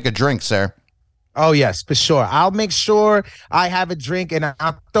got to pick a drink, sir. Oh, yes, for sure. I'll make sure I have a drink, and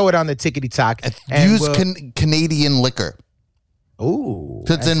I'll throw it on the tickety-tock. Use Canadian liquor. Ooh.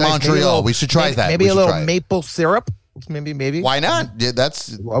 It's in Montreal. We should try that. Maybe a little maple syrup. Maybe. Why not? Yeah,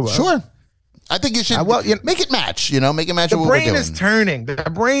 that's sure. I think you should make it match. Make it match. The brain is turning. The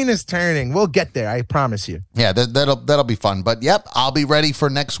brain is turning. We'll get there. I promise you. Yeah, that'll be fun. But yep, I'll be ready for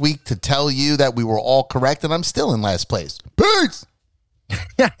next week to tell you that we were all correct and I'm still in last place. Peace.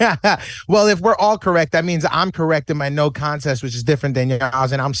 Well, if we're all correct, that means I'm correct in my no contest, which is different than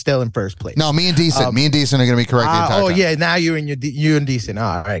yours, and I'm still in first place. No, me and Decent are going to be correct the entire time. Yeah, now you and Decent.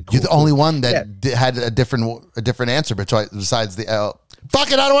 All right, cool, you're the only one that had a different answer besides the.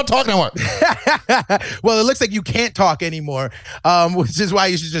 Fuck it, I don't want to talk no more. Well, it looks like you can't talk anymore, which is why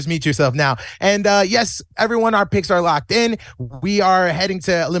you should just mute yourself now. And yes, everyone, our picks are locked in. We are heading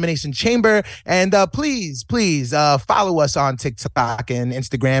to Elimination Chamber. And please follow us on TikTok and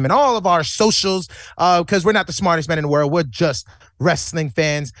Instagram and all of our socials because we're not the smartest men in the world. We're just wrestling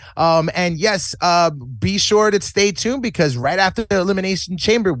fans. And yes, be sure to stay tuned because right after the Elimination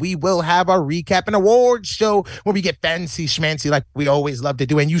Chamber, we will have our recap and awards show where we get fancy schmancy like we always love to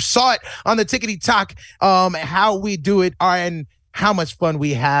do. And you saw it on the Tickety Talk, how we do it and how much fun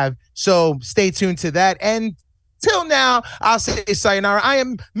we have. So stay tuned to that. And till now, I'll say sayonara. I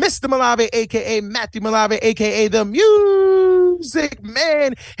am Mr. Malave, a.k.a. Matthew Malave, a.k.a. the Music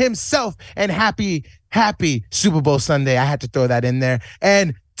Man himself. And happy Super Bowl Sunday. I had to throw that in there.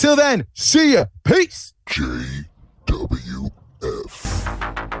 And till then, see ya. Peace. JWF.